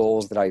the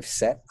goals that I've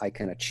set I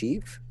can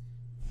achieve,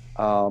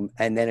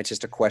 and then it's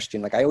just a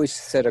question. I always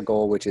set a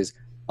goal which is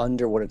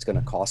under what it's going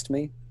to cost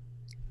me.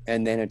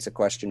 And then it's a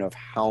question of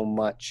how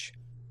much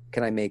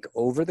can I make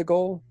over the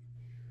goal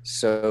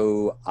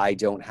so I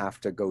don't have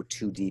to go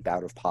too deep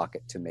out of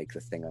pocket to make the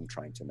thing I'm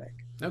trying to make.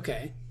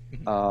 Okay.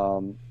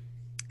 And,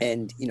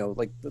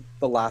 the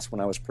last one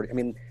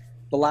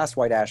the last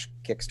White Ash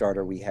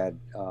Kickstarter, we had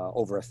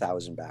over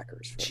 1,000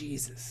 backers.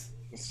 Jesus.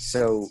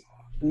 So,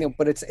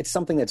 but it's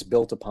something that's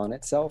built upon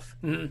itself.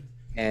 And,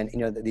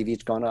 they've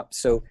each gone up.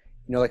 So,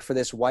 for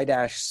this White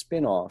Ash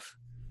spinoff,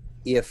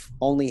 if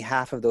only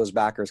half of those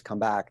backers come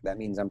back, that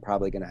means I'm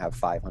probably going to have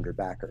 500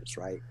 backers,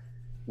 right?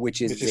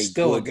 Which is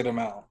still a good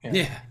amount.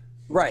 Yeah.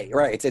 Right.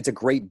 It's a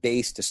great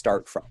base to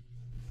start from.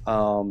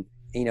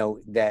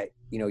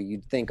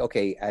 You'd think,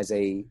 okay,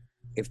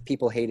 if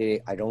people hated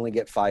it, I'd only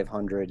get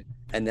 500,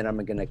 and then I'm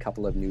going to get a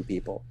couple of new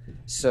people.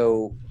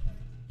 So,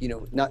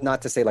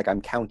 not to say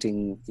I'm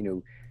counting,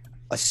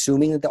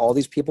 assuming that all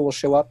these people will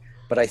show up,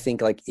 but I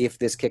think if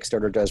this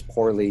Kickstarter does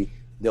poorly,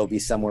 there'll be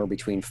somewhere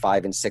between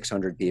 500 and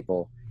 600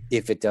 people.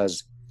 If it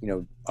does,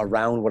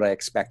 around what I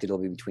expected, it'll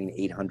be between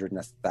 800 and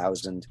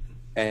 1,000.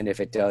 And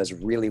if it does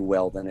really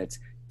well, then it's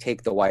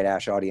take the White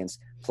Ash audience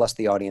plus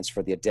the audience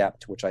for the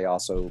Adept, which I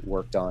also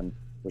worked on,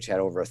 which had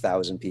over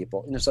 1,000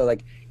 people. So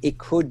it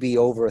could be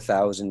over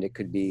 1,000. It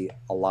could be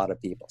a lot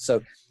of people.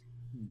 So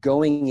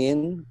going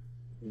in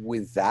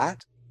with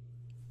that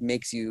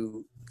makes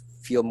you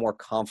feel more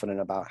confident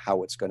about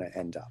how it's going to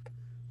end up.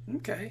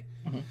 Okay.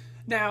 Mm-hmm.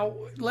 Now,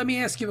 let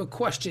me ask you a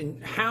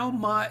question. How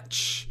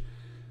much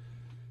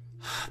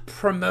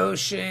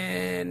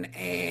promotion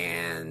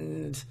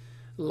and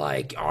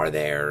like, are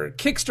there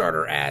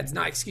Kickstarter ads,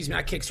 not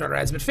Kickstarter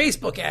ads, but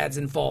Facebook ads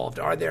involved?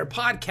 Are there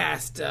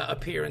podcast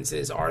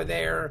appearances? Are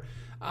there,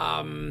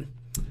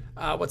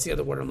 what's the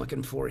other word I'm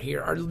looking for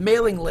here? Are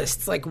mailing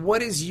lists? Like,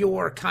 what is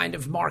your kind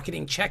of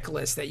marketing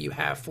checklist that you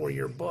have for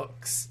your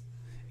books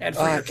and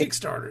for your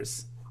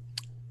Kickstarters?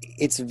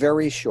 It's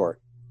very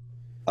short.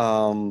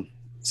 So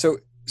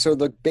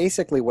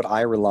basically what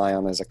I rely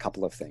on is a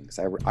couple of things.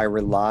 I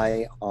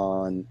rely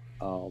on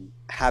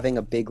having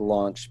a big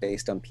launch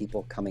based on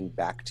people coming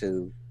back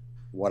to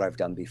what I've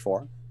done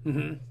before,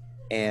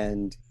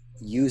 and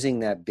using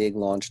that big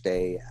launch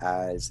day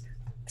as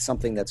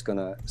something that's going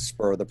to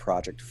spur the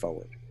project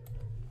forward.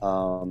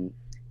 And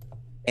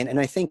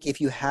I think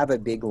if you have a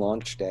big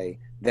launch day,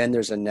 then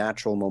there's a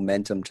natural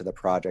momentum to the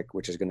project,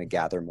 which is going to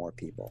gather more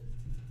people.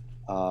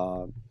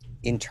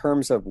 In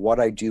terms of what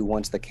I do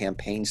once the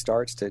campaign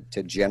starts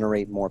to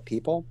generate more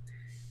people,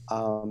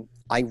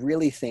 I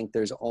really think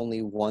there's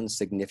only one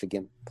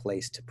significant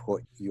place to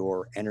put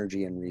your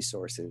energy and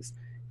resources,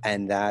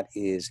 and that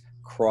is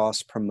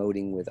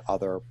cross-promoting with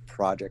other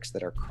projects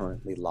that are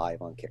currently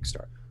live on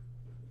Kickstarter.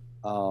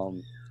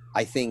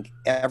 I think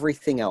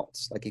everything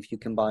else, like if you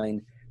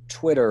combine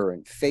Twitter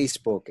and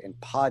Facebook and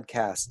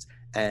podcasts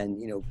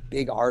and,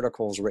 big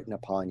articles written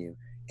upon you,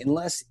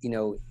 unless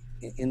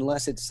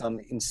it's some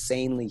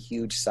insanely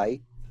huge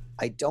site,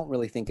 I don't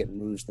really think it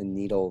moves the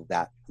needle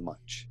that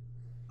much.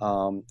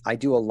 I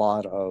do a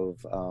lot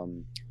of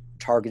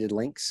targeted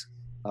links,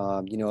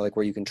 like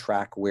where you can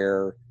track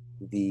where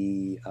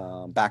the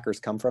backers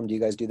come from. Do you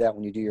guys do that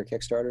when you do your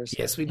Kickstarters?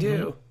 Yes, we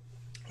do.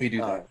 We do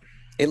that.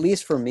 At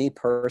least for me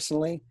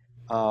personally,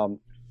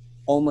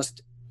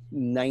 almost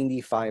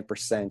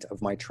 95%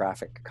 of my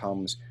traffic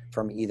comes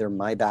from either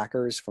my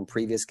backers from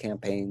previous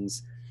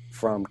campaigns,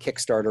 from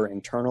Kickstarter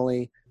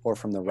internally, or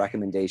from the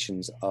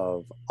recommendations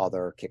of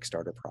other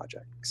Kickstarter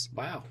projects.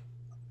 Wow.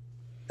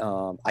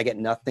 I get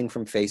nothing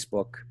from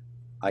Facebook.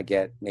 I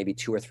get maybe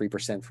 2 or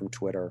 3% from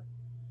Twitter.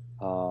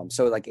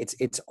 So like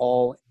it's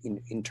all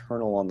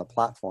internal on the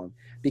platform,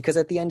 because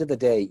at the end of the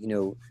day,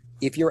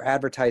 if you're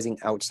advertising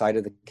outside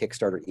of the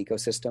Kickstarter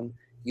ecosystem,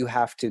 you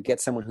have to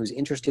get someone who's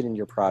interested in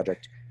your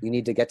project. You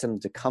need to get them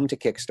to come to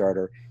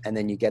Kickstarter, and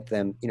then you get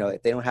them,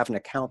 if they don't have an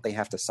account, they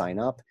have to sign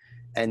up.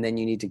 And then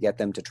you need to get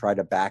them to try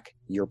to back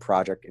your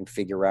project and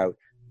figure out,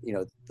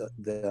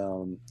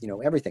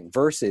 everything.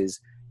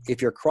 Versus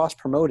if you're cross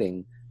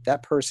promoting,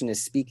 that person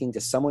is speaking to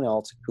someone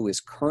else who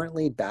is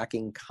currently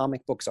backing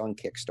comic books on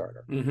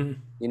Kickstarter.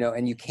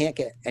 And you can't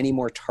get any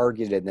more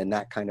targeted than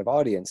that kind of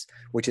audience,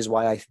 which is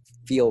why I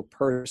feel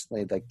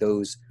personally like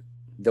those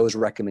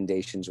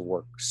recommendations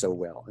work so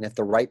well. And if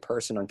the right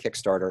person on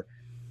Kickstarter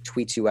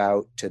tweets you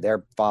out to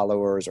their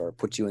followers or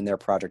puts you in their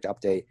project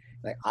update,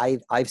 like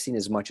I've seen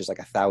as much as like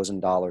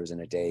 $1,000 in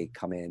a day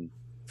come in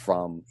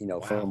from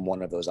from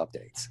one of those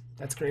updates.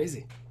 That's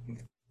crazy.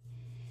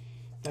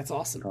 That's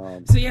awesome.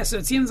 So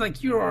it seems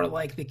like you are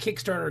like the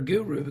Kickstarter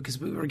guru, because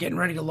we were getting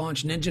ready to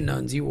launch Ninja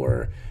Nuns. You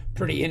were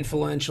pretty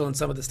influential in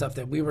some of the stuff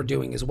that we were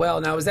doing as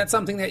well. Now, is that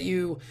something that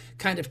you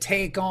kind of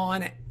take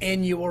on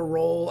in your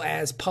role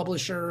as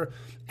publisher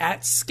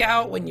at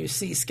Scout? When you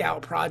see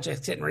Scout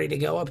projects getting ready to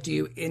go up, do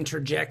you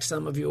interject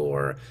some of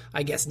your,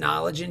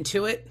 knowledge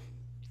into it?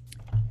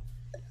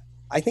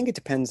 I think it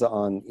depends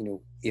on,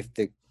 if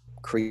the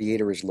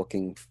creator is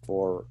looking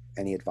for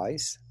any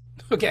advice.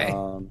 Okay. I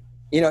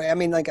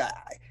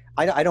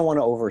don't want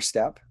to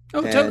overstep.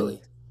 Oh,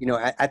 totally.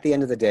 At the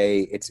end of the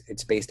day,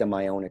 it's based on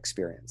my own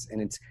experience,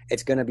 and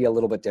it's going to be a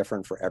little bit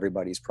different for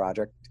everybody's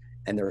project.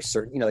 And there are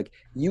certain,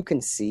 you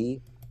can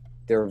see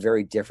there are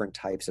very different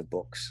types of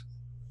books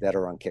that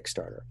are on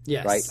Kickstarter.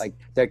 Yes. Right. Like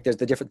there's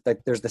the different,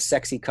 there's the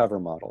sexy cover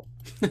model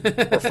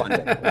for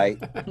funding, right?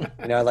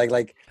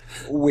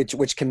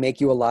 Which can make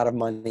you a lot of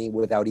money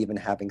without even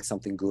having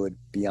something good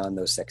beyond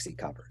those sexy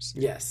covers.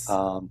 Yes.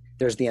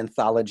 There's the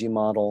anthology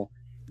model.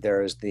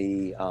 There's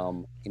the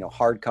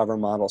hardcover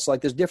model. So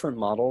there's different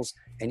models,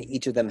 and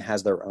each of them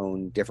has their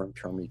own different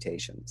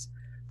permutations.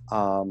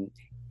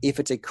 If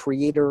it's a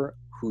creator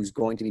who's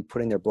going to be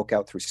putting their book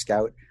out through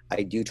Scout,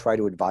 I do try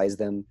to advise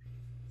them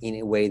in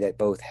a way that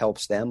both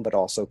helps them but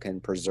also can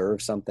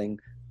preserve something,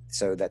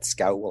 so that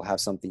Scout will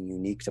have something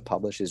unique to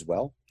publish as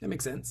well. That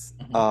makes sense.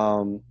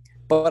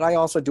 But I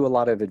also do a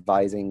lot of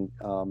advising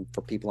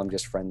for people I'm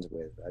just friends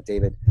with.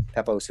 David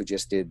Pepos, who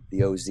just did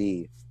the OZ,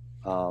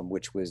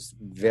 which was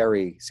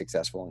very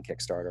successful on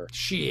Kickstarter.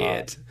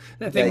 Shit,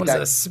 that thing was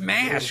a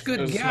smash. Good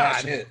God.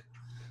 Smash hit.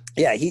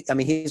 Yeah,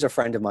 he's a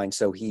friend of mine,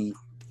 so he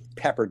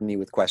peppered me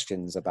with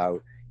questions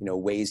about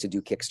ways to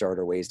do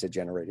Kickstarter, ways to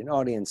generate an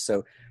audience.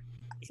 So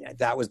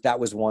that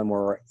was one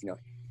where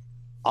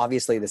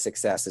obviously the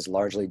success is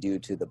largely due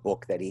to the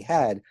book that he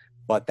had,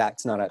 but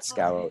that's not at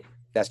Scout.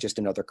 That's just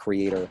another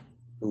creator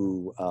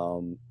who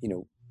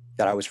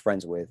that I was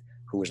friends with,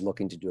 who was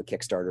looking to do a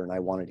Kickstarter, and I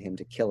wanted him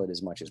to kill it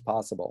as much as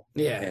possible.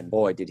 Yeah. And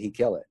boy, did he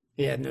kill it.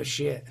 Yeah, no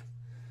shit.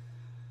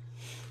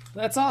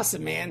 That's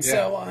awesome, man.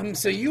 Yeah.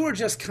 So you are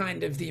just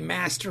kind of the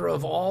master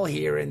of all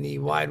here in the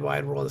wide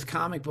world of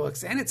comic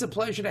books, and it's a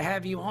pleasure to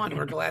have you on.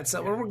 We're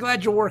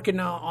glad you're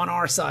working on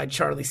our side,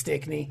 Charlie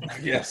Stickney.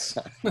 Yes,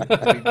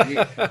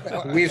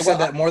 we've said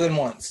that more than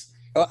once.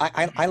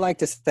 I like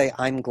to say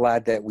I'm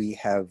glad that we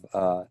have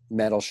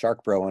Metal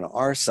Shark Bro on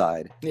our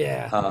side.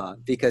 Yeah.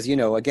 Because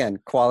again,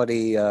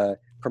 quality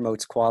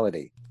promotes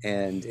quality,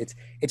 and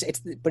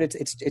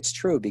it's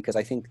true, because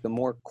I think the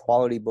more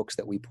quality books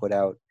that we put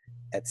out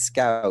at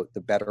Scout, the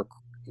better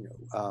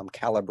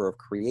caliber of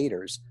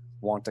creators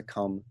want to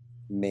come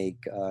make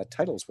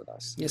titles with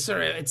us. Yes,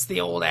 sir. It's the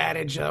old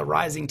adage,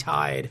 rising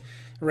tide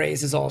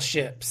raises all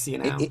ships,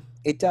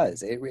 It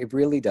does. It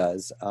really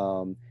does.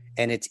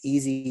 And it's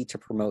easy to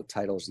promote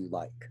titles you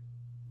like.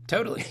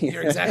 Totally.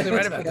 You're exactly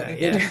right about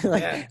that.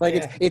 Yeah.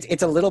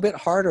 It's a little bit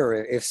harder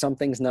if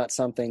something's not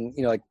something,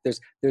 like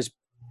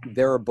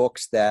there are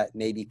books that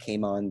maybe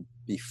came on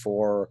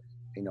before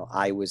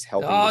I was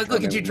helping. Oh,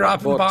 look at you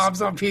dropping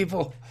bombs on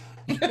people.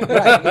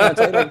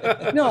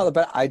 Right. No,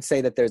 but I'd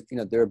say that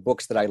there are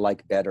books that I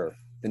like better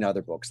than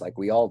other books, like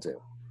we all do.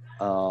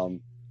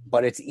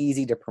 But it's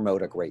easy to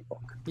promote a great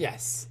book.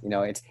 Yes.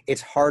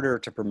 It's harder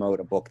to promote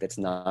a book that's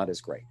not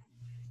as great.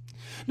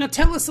 Now,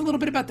 tell us a little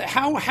bit about that.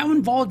 How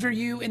involved are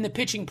you in the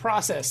pitching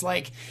process?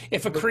 Like,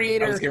 if a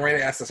creator... I was getting ready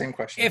to ask the same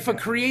question. If a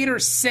creator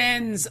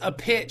sends a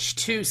pitch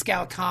to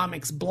Scout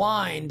Comics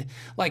blind,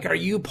 like, are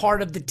you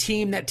part of the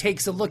team that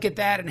takes a look at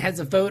that and has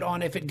a vote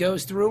on if it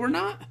goes through or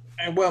not?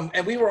 And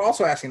we were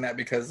also asking that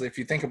because if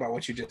you think about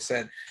what you just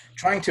said,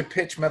 trying to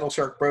pitch Metal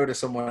Shark Bro to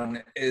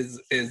someone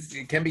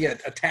it can be a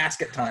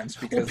task at times,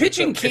 because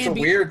pitching it's a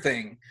weird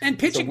thing. And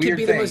pitching can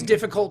be the most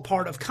difficult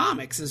part of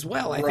comics as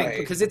well, I think,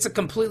 because it's a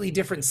completely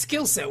different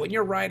skill set. When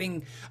you're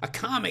writing a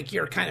comic,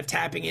 you're kind of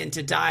tapping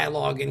into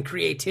dialogue and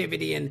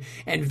creativity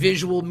and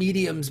visual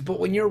mediums. But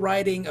when you're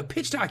writing a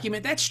pitch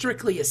document, that's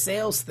strictly a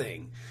sales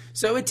thing.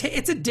 So it's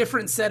a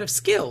different set of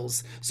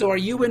skills. So are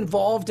you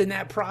involved in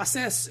that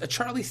process,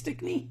 Charlie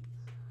Stickney?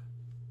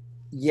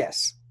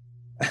 Yes.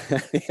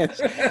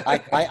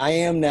 I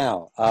am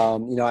now.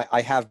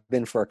 I have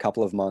been for a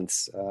couple of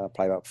months,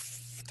 probably about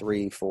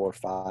 3, 4,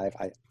 5.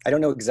 I don't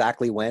know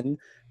exactly when.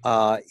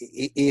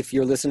 If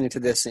you're listening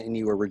to this and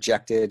you were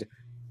rejected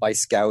by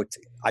Scout,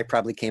 I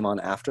probably came on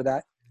after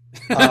that.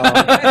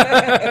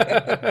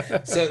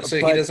 So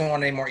he doesn't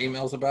want any more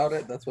emails about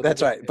it.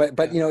 That's right. But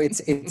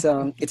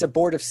it's a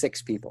board of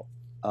 6 people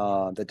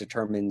that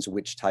determines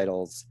which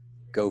titles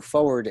go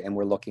forward, and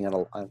we're looking at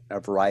a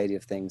variety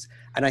of things.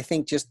 And I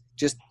think just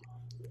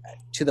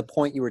to the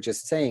point you were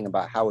just saying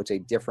about how it's a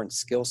different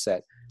skill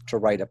set to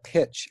write a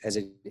pitch as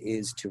it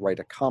is to write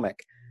a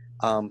comic.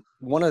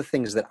 One of the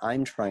things that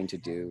I'm trying to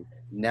do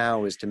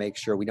now is to make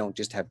sure we don't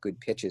just have good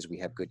pitches, we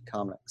have good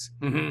comics.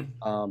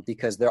 Mm-hmm.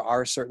 Because there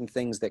are certain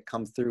things that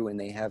come through and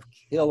they have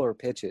killer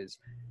pitches,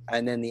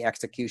 and then the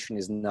execution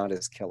is not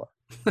as killer.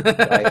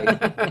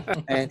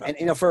 Right?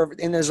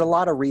 and there's a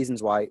lot of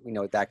reasons why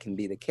that can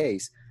be the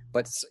case.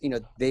 But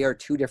they are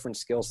 2 different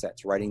skill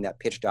sets: writing that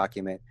pitch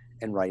document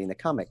and writing the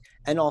comic.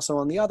 And also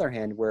on the other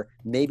hand, where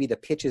maybe the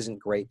pitch isn't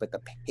great, but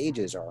the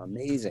pages are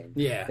amazing.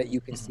 Yeah. That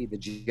you can see the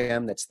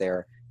gem that's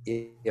there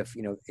if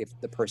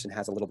the person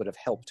has a little bit of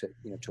help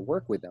to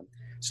work with them.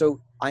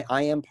 So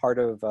I am part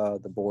of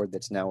the board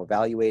that's now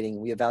evaluating.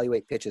 We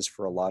evaluate pitches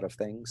for a lot of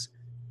things.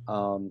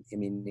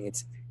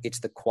 It's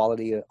the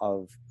quality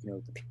of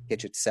the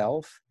pitch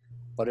itself,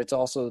 but it's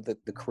also the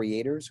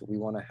creators. We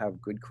want to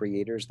have good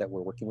creators that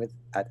we're working with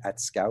at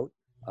Scout.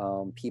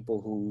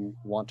 People who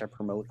want to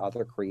promote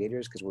other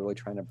creators, because we're really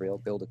trying to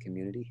build a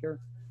community here.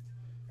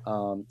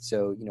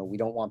 So we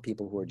don't want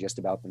people who are just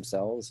about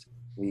themselves.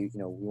 We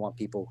want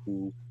people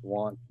who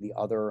want the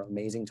other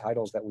amazing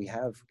titles that we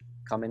have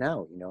coming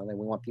out. And then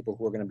we want people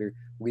who are going to be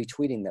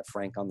retweeting that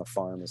Frank on the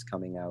Farm is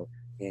coming out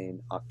in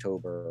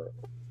October,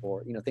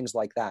 or things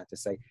like that, to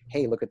say,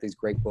 hey, look at these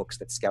great books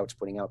that Scout's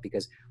putting out,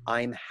 because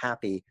I'm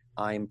happy.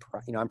 I'm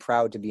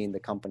proud to be in the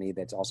company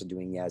that's also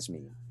doing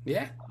Yasmin.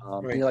 Yeah.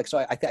 Right. So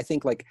I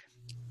think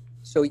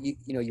so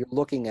you're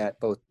looking at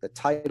both the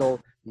title,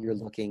 you're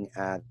looking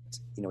at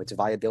its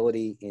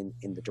viability in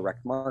the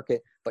direct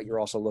market, but you're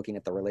also looking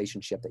at the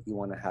relationship that you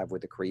want to have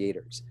with the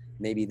creators.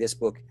 Maybe this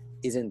book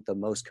isn't the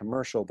most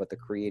commercial, but the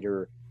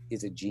creator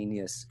is a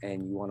genius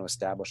and you want to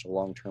establish a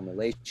long-term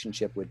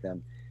relationship with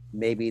them.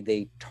 Maybe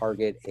they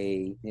target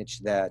a niche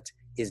that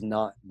is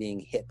not being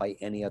hit by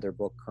any other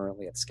book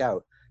currently at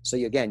Scout. So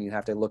you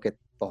have to look at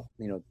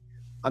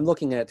I'm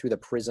looking at it through the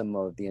prism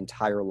of the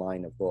entire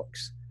line of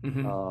books.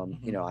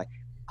 Mm-hmm.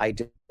 I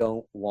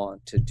don't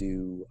want to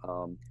do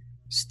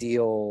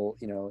Steel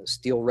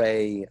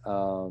Ray,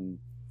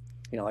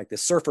 like the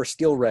surfer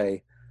Steel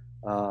Ray,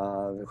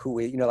 who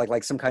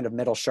like some kind of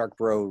Metal Shark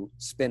Bro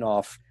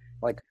spinoff.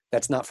 Like,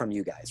 that's not from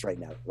you guys right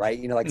now,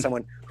 right?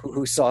 Someone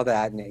who saw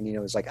that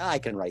and was like, I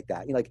can write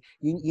that.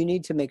 You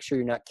need to make sure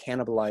you're not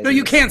cannibalizing. No,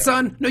 you can't,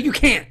 son. No, you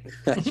can't.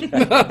 But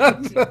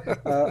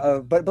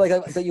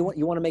you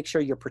want to make sure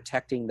you're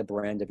protecting the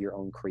brand of your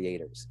own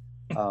creators.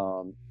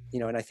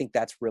 and I think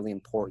that's really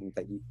important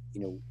that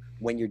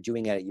when you're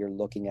doing it, you're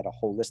looking at a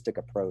holistic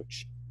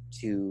approach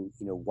to,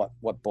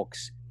 what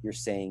books you're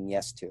saying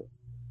yes to.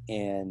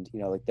 And,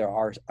 like there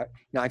are,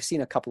 I've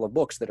seen a couple of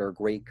books that are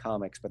great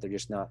comics, but they're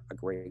just not a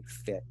great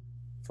fit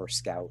for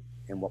Scout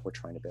and what we're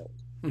trying to build.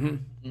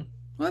 Mm-hmm.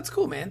 Well, that's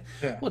cool, man.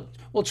 Yeah.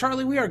 Well,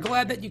 Charlie, we are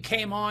glad that you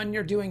came on.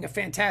 You're doing a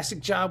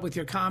fantastic job with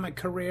your comic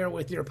career,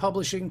 with your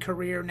publishing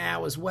career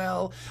now as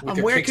well. With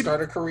your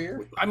Kickstarter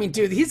career? I mean,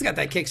 dude, he's got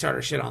that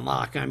Kickstarter shit on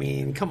lock. I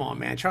mean, come on,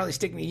 man. Charlie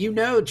Stickney,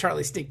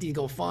 Charlie Stickney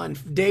go fun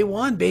day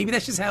one, baby.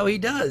 That's just how he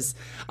does.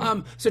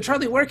 So,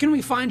 Charlie, where can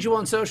we find you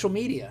on social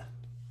media?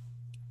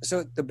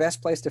 So the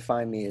best place to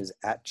find me is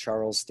at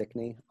Charles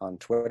Stickney on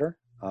Twitter.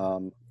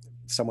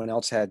 Someone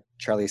else had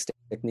Charlie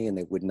Stickney and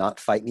they would not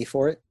fight me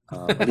for it.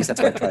 At least that's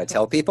what I try to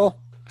tell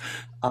people.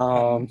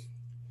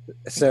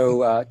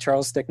 So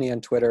Charles Stickney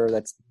on Twitter,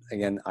 that's,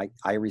 again,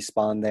 I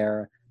respond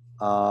there.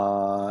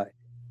 I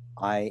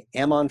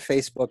am on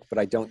Facebook, but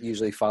I don't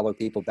usually follow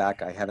people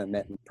back I haven't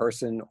met in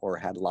person or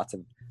had lots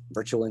of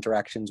virtual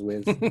interactions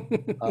with.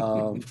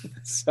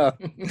 So,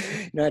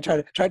 I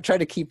try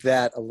to keep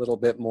that a little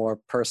bit more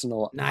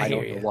personal. I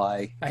don't know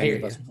why any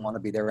of us want to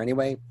be there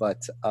anyway,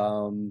 but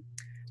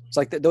it's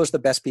like those are the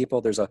best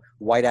people. There's a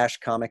White Ash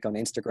comic on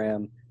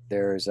Instagram.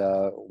 There's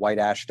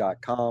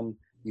whiteash.com.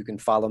 You can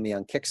follow me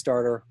on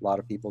Kickstarter. A lot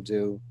of people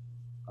do.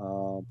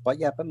 But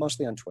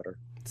mostly on Twitter.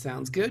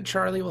 Sounds good,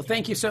 Charlie. Well,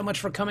 thank you so much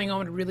for coming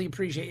on. I really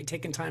appreciate you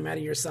taking time out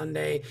of your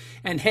Sunday.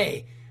 And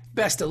hey,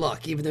 best of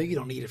luck, even though you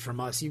don't need it from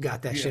us. You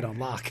got that shit on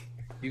lock.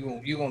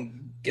 You gonna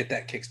get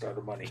that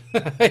Kickstarter money.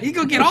 You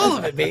gonna get all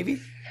of it, baby.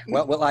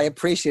 Well, I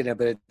appreciate it,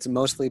 but it's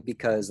mostly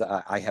because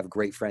I have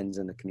great friends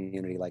in the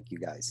community like you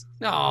guys.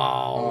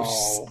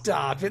 Oh,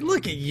 stop it.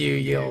 Look at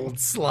you old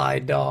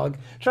slide dog.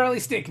 Charlie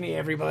Stickney,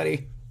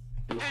 everybody.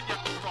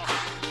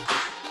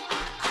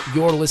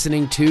 You're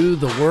listening to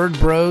the Word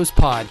Bros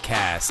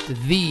Podcast,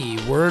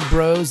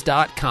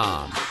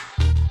 thewordbros.com.